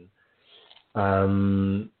live in,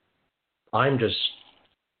 I'm just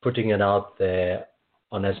putting it out there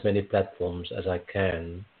on as many platforms as I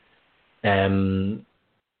can,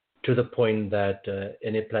 to the point that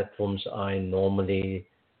any platforms I normally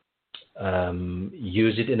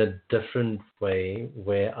use it in a different way,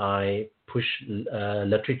 where I push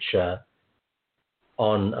literature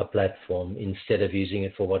on a platform instead of using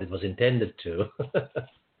it for what it was intended to.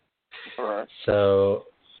 All right. So,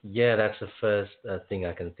 yeah, that's the first thing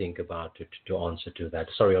I can think about to answer to that.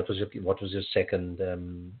 Sorry, what was your second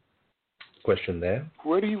question there?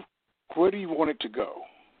 Where do you want it to go?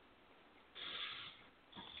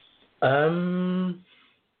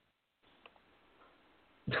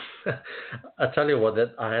 I tell you what,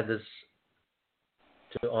 that I had this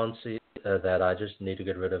to answer that. I just need to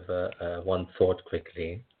get rid of one thought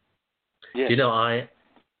quickly. Yes.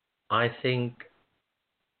 I think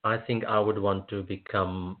I would want to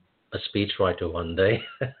become a speechwriter one day.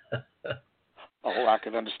 Oh, I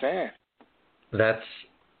can understand.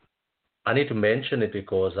 I need to mention it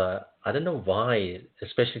because I don't know why,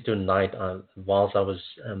 especially tonight, whilst I was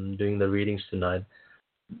doing the readings tonight,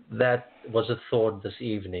 that was a thought this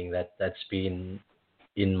evening that's been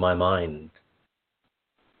in my mind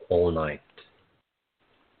all night.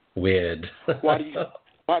 Weird. Why do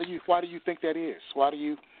you think that is?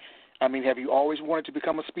 Have you always wanted to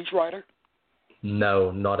become a speechwriter?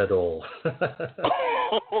 No, not at all.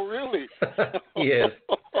 Oh, really? Yes.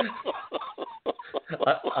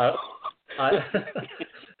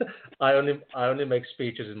 I only make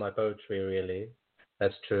speeches in my poetry, really.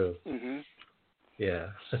 That's true. Mm-hmm. Yeah.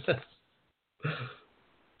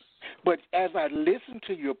 But as I listen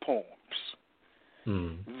to your poems,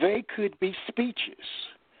 they could be speeches.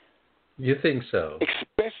 You think so?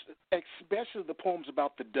 Especially the poems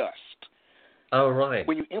about the dust. Oh, right.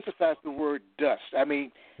 When you emphasize the word dust,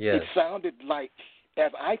 Yes. It sounded like,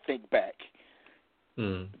 as I think back,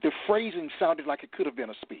 the phrasing sounded like it could have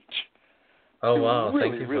been a speech. Oh, wow. Really,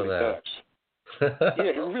 Thank you really for that. Does.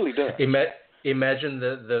 Yeah, it really does. Imagine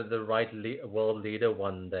the right world leader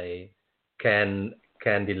one day can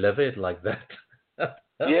can deliver it like that.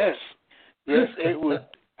 Yes, it would.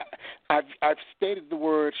 I've stated the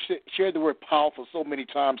word, shared the word powerful so many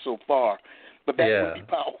times so far, but that would be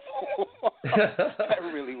powerful. That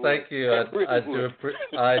really would. Thank you.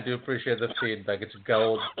 I do appreciate the feedback. It's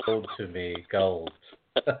gold to me, gold.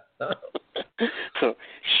 So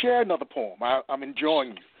share another poem. I'm enjoying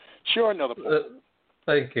you. Share another poem.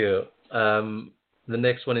 Thank you. The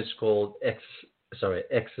next one is called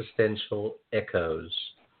Existential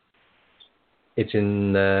Echoes. It's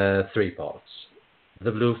in 3 parts.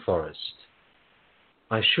 The Blue Forest.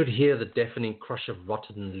 I should hear the deafening crush of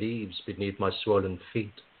rotten leaves beneath my swollen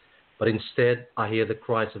feet, but instead I hear the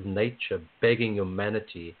cries of nature begging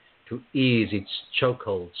humanity to ease its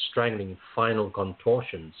chokehold, strangling final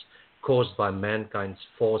contortions caused by mankind's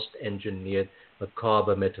forced-engineered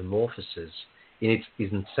macabre metamorphosis in its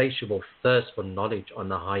insatiable thirst for knowledge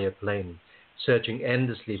on a higher plane, searching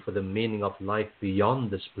endlessly for the meaning of life beyond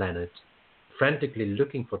this planet, frantically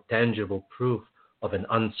looking for tangible proof of an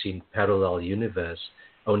unseen parallel universe,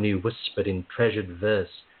 only whispered in treasured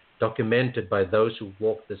verse, documented by those who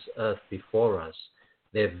walked this earth before us,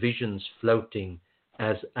 their visions floating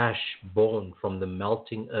as ash born from the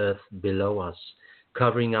melting earth below us,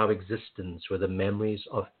 covering our existence with the memories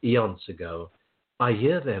of eons ago. I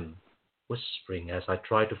hear them whispering as I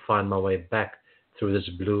try to find my way back through this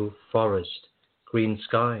blue forest, green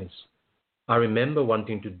skies. I remember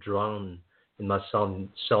wanting to drown in my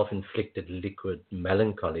self-inflicted liquid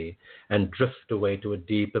melancholy and drift away to a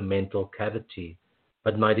deeper mental cavity,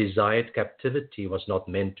 but my desired captivity was not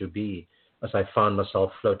meant to be, as I found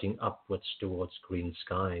myself floating upwards towards green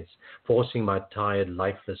skies, forcing my tired,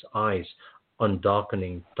 lifeless eyes on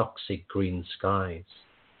darkening, toxic green skies.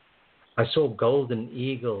 I saw golden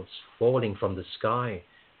eagles falling from the sky,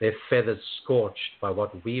 their feathers scorched by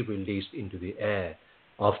what we released into the air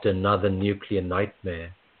after another nuclear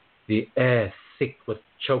nightmare. The air thick with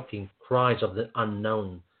choking cries of the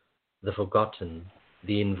unknown, the forgotten,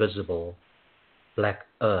 the invisible, black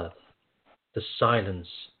earth, the silence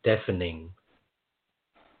deafening,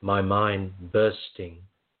 my mind bursting,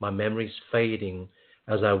 my memories fading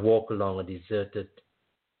as I walk along a deserted,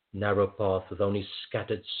 narrow path with only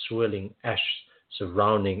scattered, swirling ash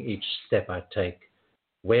surrounding each step I take.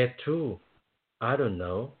 Where to? I don't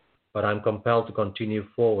know, but I'm compelled to continue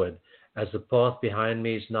forward as the path behind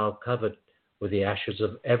me is now covered with the ashes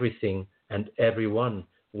of everything and everyone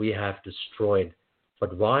we have destroyed.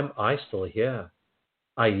 But why am I still here?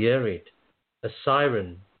 I hear it, a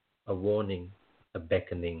siren, a warning, a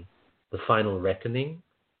beckoning, the final reckoning.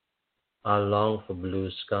 I long for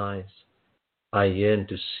blue skies. I yearn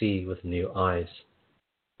to see with new eyes.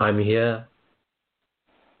 I'm here.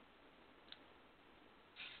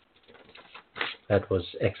 That was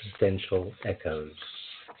Existential Echoes.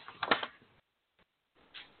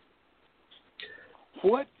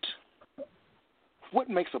 What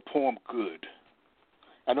makes a poem good?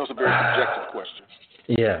 I know it's a very subjective question.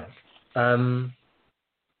 Yeah.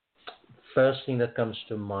 First thing that comes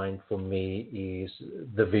to mind for me is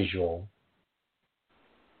the visual.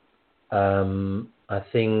 I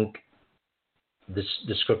think this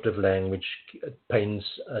descriptive language paints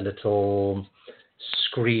a little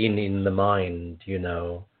screen in the mind, you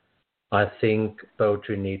know. I think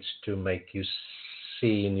poetry needs to make you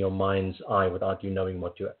see in your mind's eye without you knowing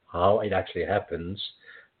how it actually happens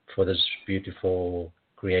for this beautiful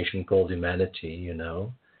creation called humanity, you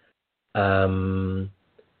know.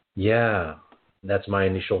 Yeah, that's my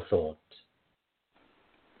initial thought.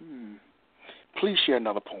 Please share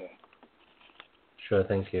another poem. Sure,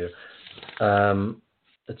 thank you.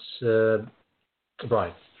 It's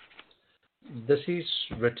right. This is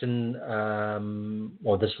written,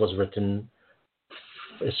 or this was written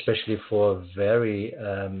especially for a very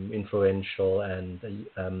influential and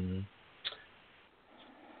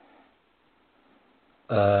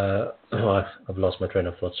I've lost my train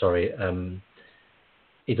of thought, sorry.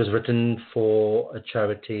 It was written for a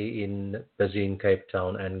charity busy in Cape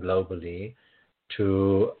Town and globally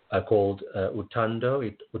called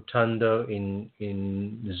Uthando. Uthando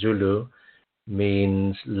in Zulu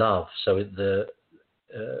means love. So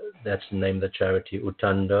that's the name of the charity,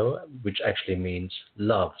 Uthando, which actually means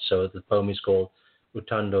love. So the poem is called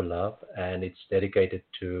Uthando Love, and it's dedicated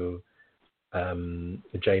to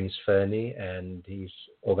James Fernie and his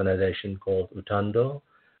organization called Uthando,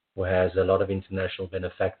 who has a lot of international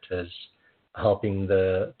benefactors helping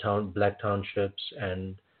the black townships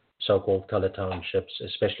and so-called color townships,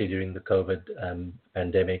 especially during the COVID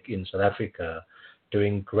pandemic in South Africa,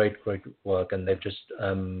 doing great work. And they've just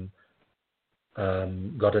got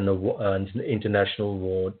an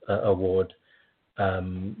international award,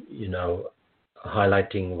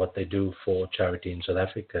 highlighting what they do for charity in South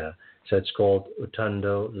Africa. So it's called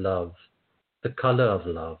Utando Love, the color of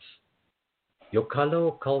love. Your color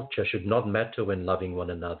or culture should not matter when loving one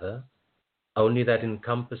another. Only that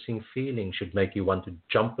encompassing feeling should make you want to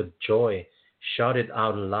jump with joy, shout it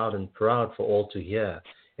out loud and proud for all to hear,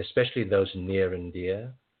 especially those near and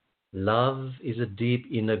dear. Love is a deep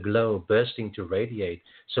inner glow bursting to radiate,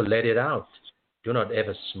 so let it out. Do not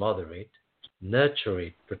ever smother it. Nurture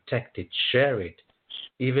it, protect it, share it.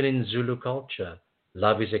 Even in Zulu culture,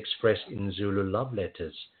 love is expressed in Zulu love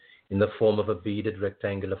letters in the form of a beaded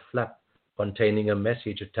rectangular flap containing a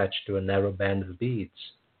message attached to a narrow band of beads.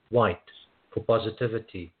 White for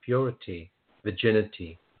positivity, purity,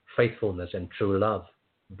 virginity, faithfulness, and true love.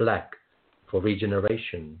 Black for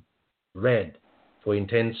regeneration. Red for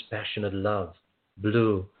intense, passionate love.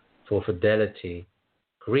 Blue for fidelity.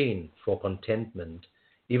 Green for contentment.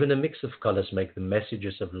 Even a mix of colors make the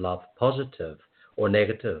messages of love positive or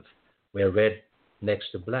negative, where red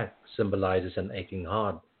next to black symbolizes an aching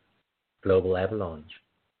heart. Global avalanche.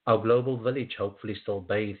 Our global village hopefully still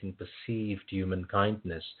bathed in perceived human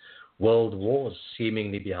kindness. World wars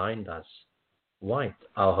seemingly behind us. White,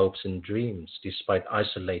 our hopes and dreams, despite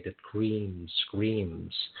isolated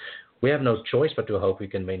screams. We have no choice but to hope we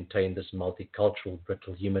can maintain this multicultural,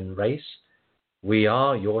 brittle human race. We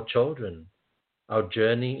are your children. Our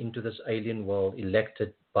journey into this alien world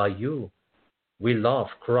elected by you. We laugh,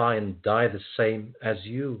 cry, and die the same as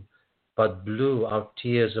you, but blue our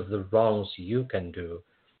tears of the wrongs you can do.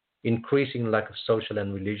 Increasing lack of social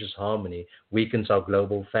and religious harmony weakens our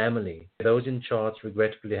global family. Those in charge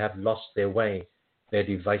regrettably have lost their way, their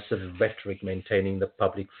divisive rhetoric maintaining the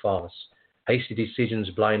public farce, hasty decisions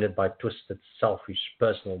blinded by twisted, selfish,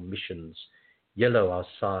 personal missions. Yellow our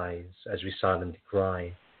sighs as we silently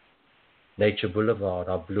cry. Nature Boulevard,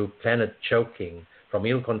 our blue planet choking from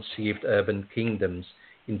ill-conceived urban kingdoms,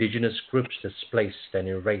 indigenous groups displaced and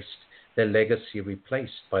erased, their legacy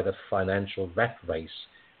replaced by the financial rat race.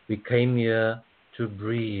 We came here to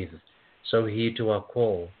breathe, so heed to our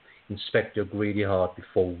call. Inspect your greedy heart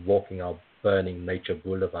before walking our burning Nature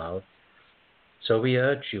Boulevard. So we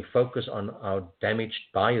urge you, focus on our damaged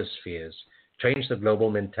biospheres, change the global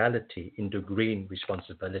mentality into green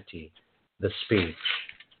responsibility. The speech.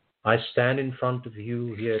 I stand in front of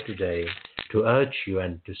you here today to urge you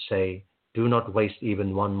and to say, do not waste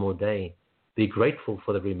even one more day. Be grateful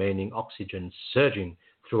for the remaining oxygen surging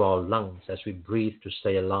through our lungs as we breathe to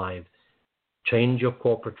stay alive. Change your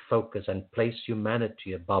corporate focus and place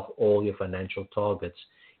humanity above all your financial targets.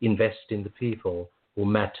 Invest in the people who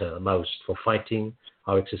matter most for fighting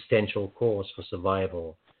our existential cause for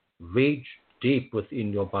survival. Reach deep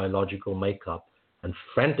within your biological makeup and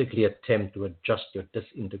frantically attempt to adjust your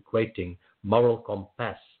disintegrating moral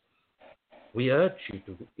compass. We urge you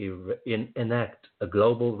to enact a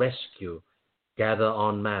global rescue, gather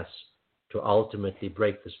en masse to ultimately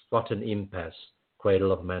break this rotten impasse,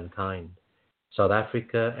 cradle of mankind. South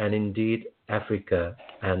Africa, and indeed Africa,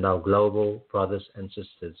 and our global brothers and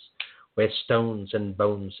sisters, where stones and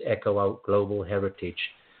bones echo our global heritage,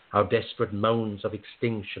 our desperate moans of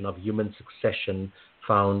extinction of human succession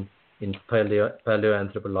found in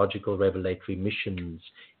paleoanthropological revelatory missions,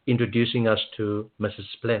 introducing us to Mrs.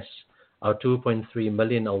 Bless, our 2.3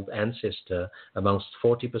 million-old ancestor amongst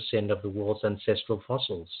 40% of the world's ancestral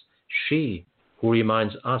fossils. She who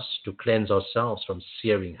reminds us to cleanse ourselves from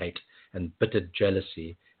searing hate and bitter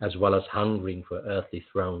jealousy, as well as hungering for earthly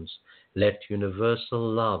thrones. Let universal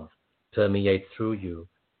love permeate through you,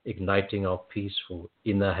 igniting our peaceful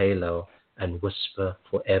inner halo, and whisper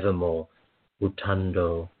forevermore,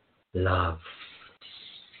 Utando Love.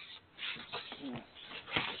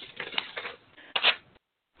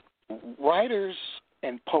 Writers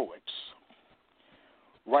and poets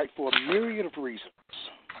write for a myriad of reasons.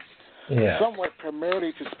 Yeah. Some write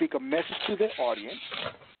primarily to speak a message to their audience.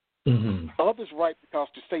 Mm-hmm. Others write because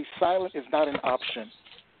to stay silent is not an option.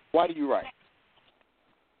 Why do you write?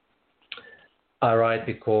 I write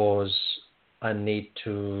because I need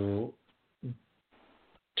to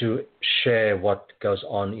share what goes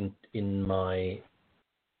on in my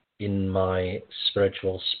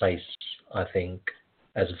spiritual space, I think,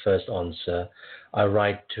 as a first answer. I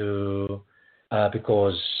write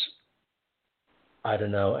because, I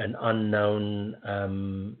don't know, an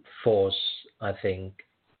unknown force, I think,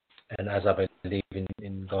 and as I believe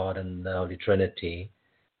in God and the Holy Trinity,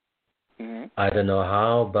 I don't know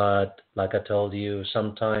how, but like I told you,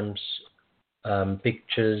 sometimes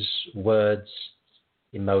pictures, words,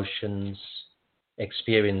 emotions,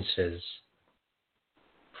 experiences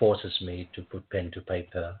forces me to put pen to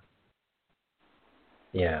paper.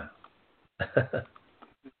 Yeah.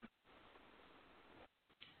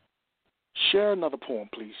 Share another poem,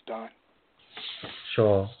 please, Don.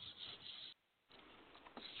 Sure.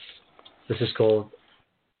 This is called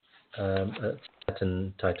a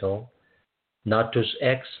Latin title, Natus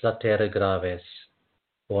ex latere graves,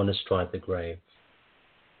 born to strike the grave.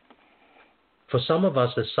 For some of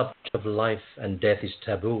us, the subject of life and death is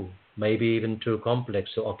taboo, maybe even too complex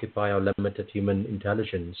to occupy our limited human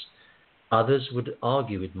intelligence. Others would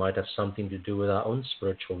argue it might have something to do with our own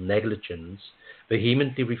spiritual negligence,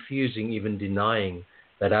 vehemently refusing, even denying,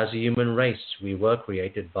 that as a human race we were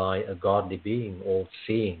created by a godly being,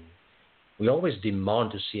 all-seeing. We always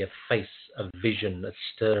demand to see a face, a vision, a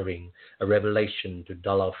stirring, a revelation to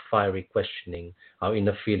dull our fiery questioning, our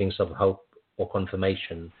inner feelings of hope or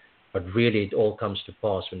confirmation. But really it all comes to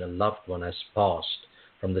pass when a loved one has passed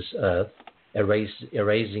from this earth,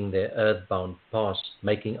 erasing their earthbound past,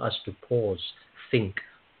 making us to pause, think,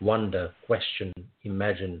 wonder, question,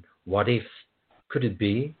 imagine. What if? Could it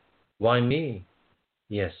be? Why me?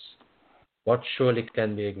 Yes. What surely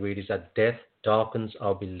can be agreed is that death darkens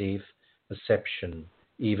our belief, perception,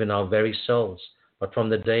 even our very souls. But from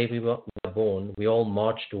the day we were born, we all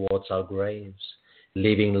march towards our graves,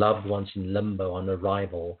 leaving loved ones in limbo on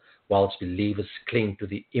arrival, whilst believers cling to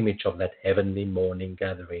the image of that heavenly morning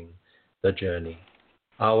gathering, the journey.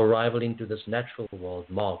 Our arrival into this natural world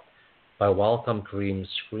marked by welcome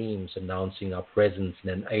screams announcing our presence in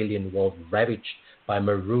an alien world ravaged by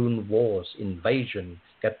maroon wars, invasion,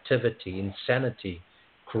 captivity, insanity,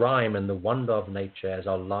 crime, and the wonder of nature as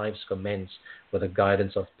our lives commence with the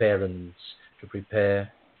guidance of parents to prepare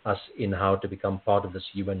us in how to become part of this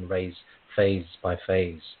human race phase by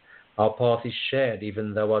phase. Our path is shared,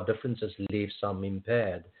 even though our differences leave some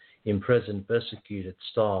impaired, imprisoned, persecuted,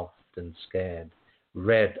 starved, and scared.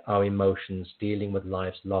 Red, our emotions dealing with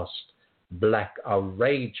life's lost. Black, our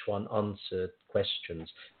rage for unanswered questions.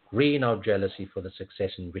 Green, our jealousy for the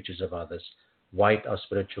success and riches of others. White, our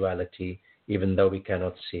spirituality, even though we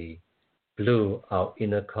cannot see. Blue, our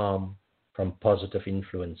inner calm from positive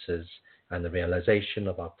influences and the realization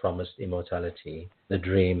of our promised immortality, the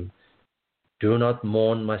dream. Do not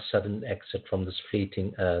mourn my sudden exit from this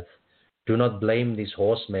fleeting earth. Do not blame these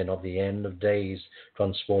horsemen of the end of days,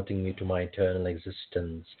 transporting me to my eternal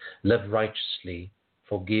existence. Live righteously,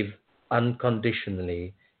 forgive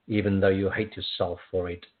unconditionally, even though you hate yourself for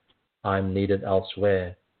it. I'm needed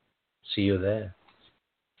elsewhere. See you there.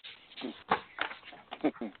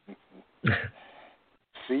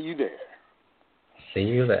 See you there. See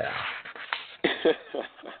you there.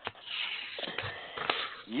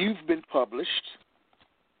 You've been published,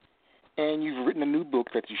 and you've written a new book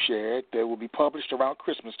that you shared that will be published around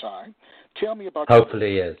Christmas time. Tell me about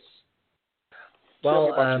Hopefully, yes. Well,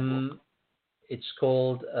 book. It's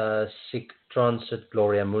called Sic Transit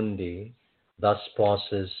Gloria Mundi, Thus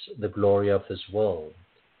Passes the Glory of This World.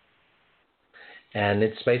 And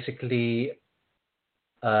it's basically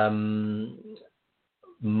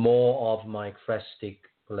more of my ekphrastic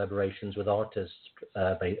collaborations with artists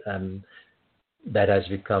that has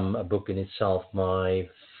become a book in itself. My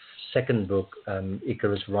second book,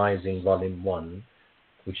 Icarus Rising-Volume 1,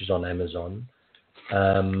 which is on Amazon,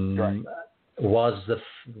 Right. was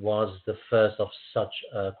the first of such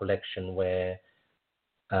a collection where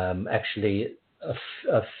actually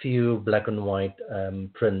a few black and white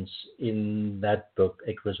prints in that book,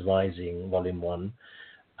 Icarus Rising, Volume 1.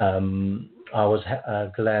 I was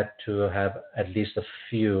glad to have at least a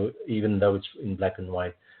few, even though it's in black and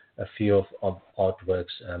white, a few of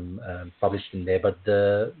artworks published in there. But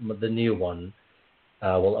the new one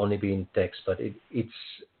will only be in text, but it's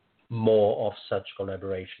more of such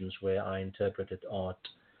collaborations where I interpreted art,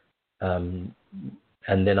 and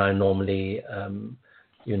then I normally,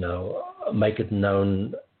 make it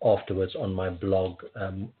known afterwards on my blog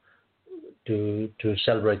to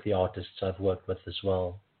celebrate the artists I've worked with as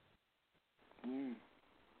well.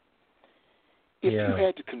 If you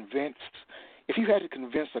had to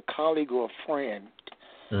convince a colleague or a friend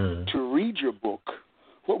to read your book,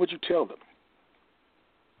 what would you tell them?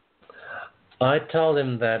 I tell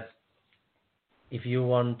them that if you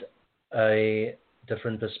want a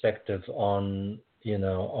different perspective on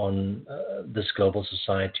this global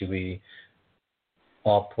society we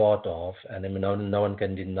are part of, and no one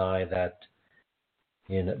can deny that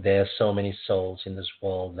there are so many souls in this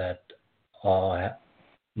world that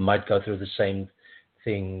might go through the same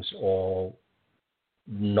things, or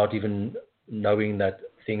not even knowing that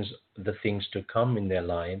the things to come in their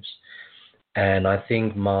lives. And I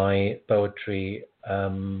think my poetry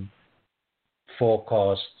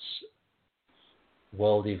forecasts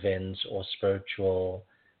world events or spiritual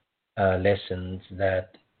lessons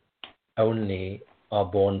that only are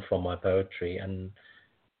born from my poetry, and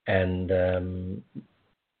and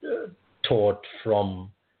taught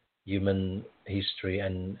from human history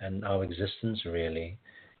and our existence, really.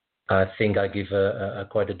 I think I give a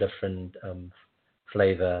quite a different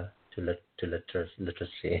flavor to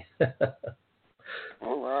literacy.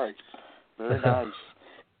 All right. Very nice.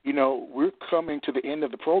 You know, we're coming to the end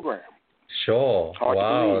of the program. Sure. Hard to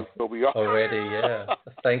Wow. believe, but we are. Already, yeah.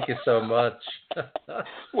 Thank you so much.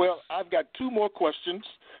 Well, I've got two more questions.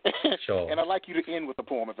 Sure. And I'd like you to end with a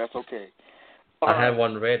poem, if that's okay. I have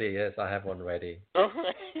one ready. Yes, I have one ready.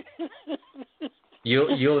 Okay.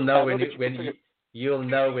 You'll know you'll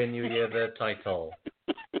know when you hear the title.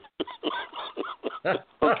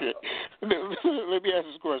 Okay. Let me ask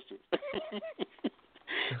this question.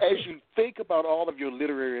 As you think about all of your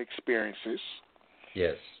literary experiences,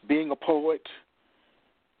 yes, being a poet,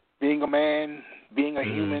 being a man, being a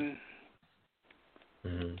human,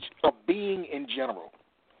 a being in general,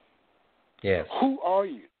 yes. Who are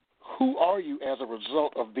you? Who are you as a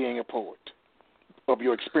result of being a poet, of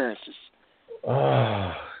your experiences?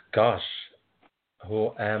 Oh, gosh.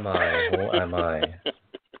 Who am I? Who am I?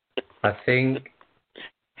 I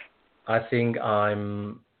think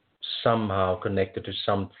I'm somehow connected to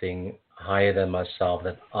something higher than myself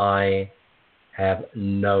that I have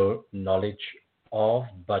no knowledge of,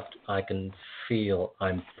 but I can feel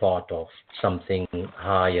I'm part of something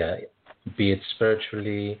higher, be it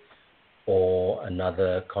spiritually or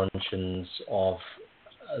another conscience of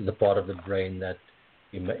the part of the brain that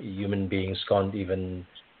human beings can't even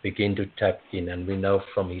begin to tap in. And we know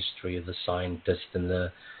from history the scientists and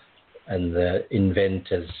the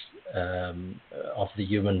inventors of the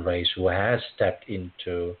human race who has tapped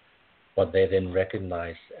into what they then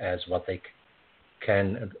recognize as what they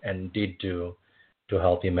can and did do to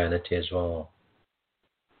help humanity as well.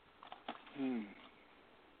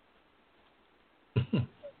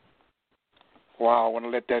 Wow, I want to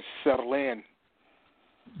let that settle in.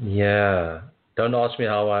 Yeah. Don't ask me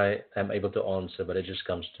how I am able to answer, but it just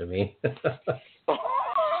comes to me.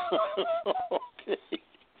 Okay.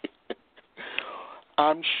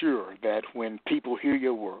 I'm sure that when people hear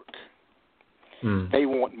your work, they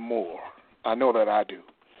want more. I know that I do.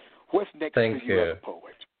 What's next for you as a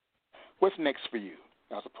poet? What's next for you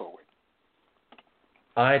as a poet?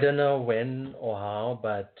 I don't know when or how,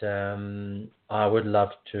 but I would love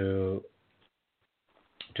to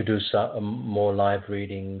do some more live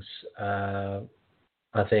readings. I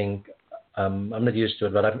think I'm not used to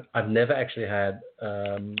it, but I've never actually had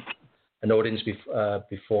an audience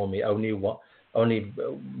before me. Only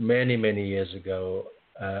many years ago,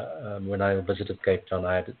 when I visited Cape Town,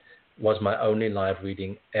 was my only live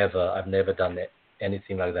reading ever. I've never done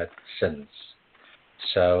anything like that since.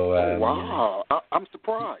 So wow, I'm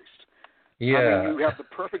surprised. Yeah, I mean, you have the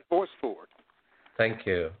perfect voice for it. Thank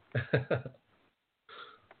you.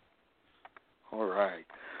 All right.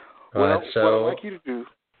 Well, what I'd like you to do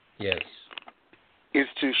is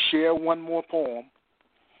to share one more poem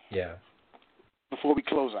before we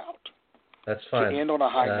close out. That's fine. To end on a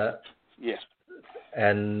high note. Yes.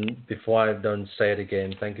 And before I don't say it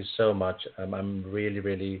again, thank you so much. I'm really,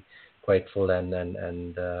 really grateful and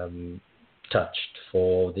touched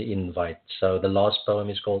for the invite. So the last poem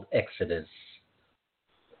is called Exodus.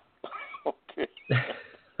 Okay.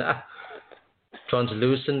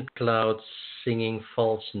 Translucent clouds singing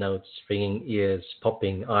false notes, ringing ears,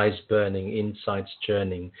 popping, eyes burning, insides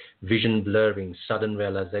churning, vision blurring, sudden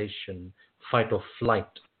realization, fight or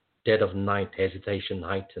flight, dead of night, hesitation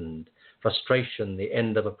heightened, frustration, the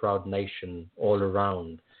end of a proud nation, all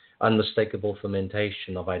around, unmistakable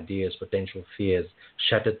fermentation of ideas, potential fears,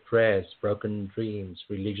 shattered prayers, broken dreams,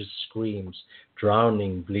 religious screams,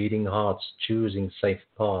 drowning, bleeding hearts, choosing safe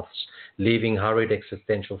paths, leaving hurried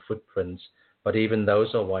existential footprints, but even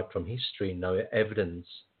those are wiped from history, no evidence.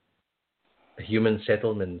 Human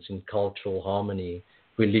settlements in cultural harmony,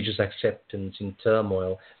 religious acceptance in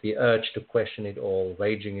turmoil, the urge to question it all,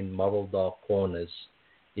 raging in moral dark corners.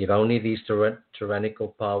 If only these tyrannical,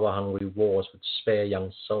 power-hungry wars would spare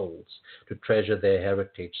young souls to treasure their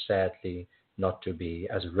heritage, sadly not to be,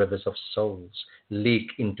 as rivers of souls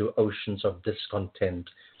leak into oceans of discontent,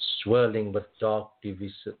 swirling with dark,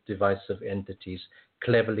 divisive entities,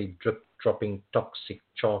 cleverly dropping toxic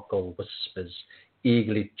charcoal whispers,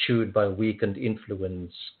 eagerly chewed by weakened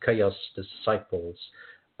influence, chaos disciples,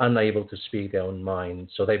 unable to speak their own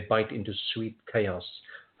minds, so they bite into sweet chaos,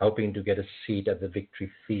 hoping to get a seat at the victory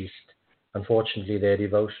feast. Unfortunately, their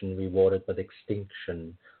devotion rewarded with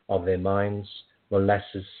extinction of their minds,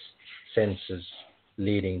 molasses, senses,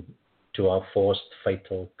 leading to our forced,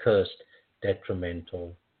 fatal, cursed,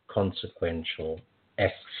 detrimental, consequential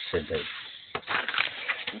exodus.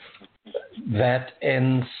 that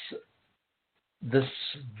ends this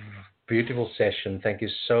beautiful session. Thank you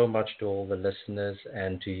so much to all the listeners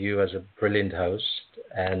and to you as a brilliant host.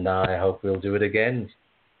 And I hope we'll do it again.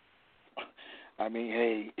 I mean,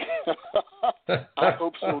 hey, I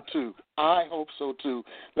hope so too. I hope so too.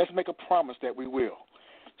 Let's make a promise that we will.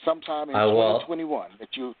 Sometime in 2021, that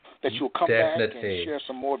you'll come back and share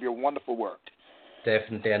some more of your wonderful work.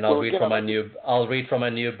 Definitely, and I'll read from my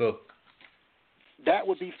new book. That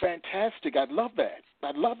would be fantastic. I'd love that.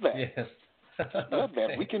 Yes. Love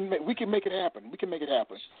that. We can make it happen. We can make it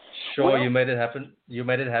happen. Sure, you made it happen.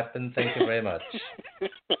 Thank you very much.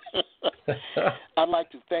 I'd like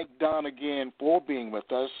to thank Don again for being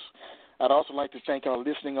with us. I'd also like to thank our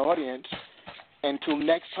listening audience. Until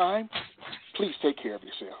next time, please take care of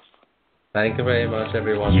yourself. Thank you very much,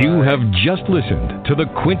 everyone. You have just listened to the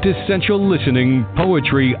Quintessential Listening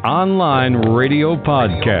Poetry Online Radio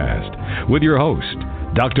Podcast with your host,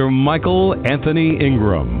 Dr. Michael Anthony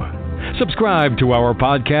Ingram. Subscribe to our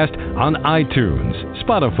podcast on iTunes,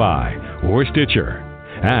 Spotify, or Stitcher.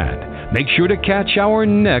 And make sure to catch our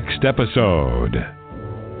next episode.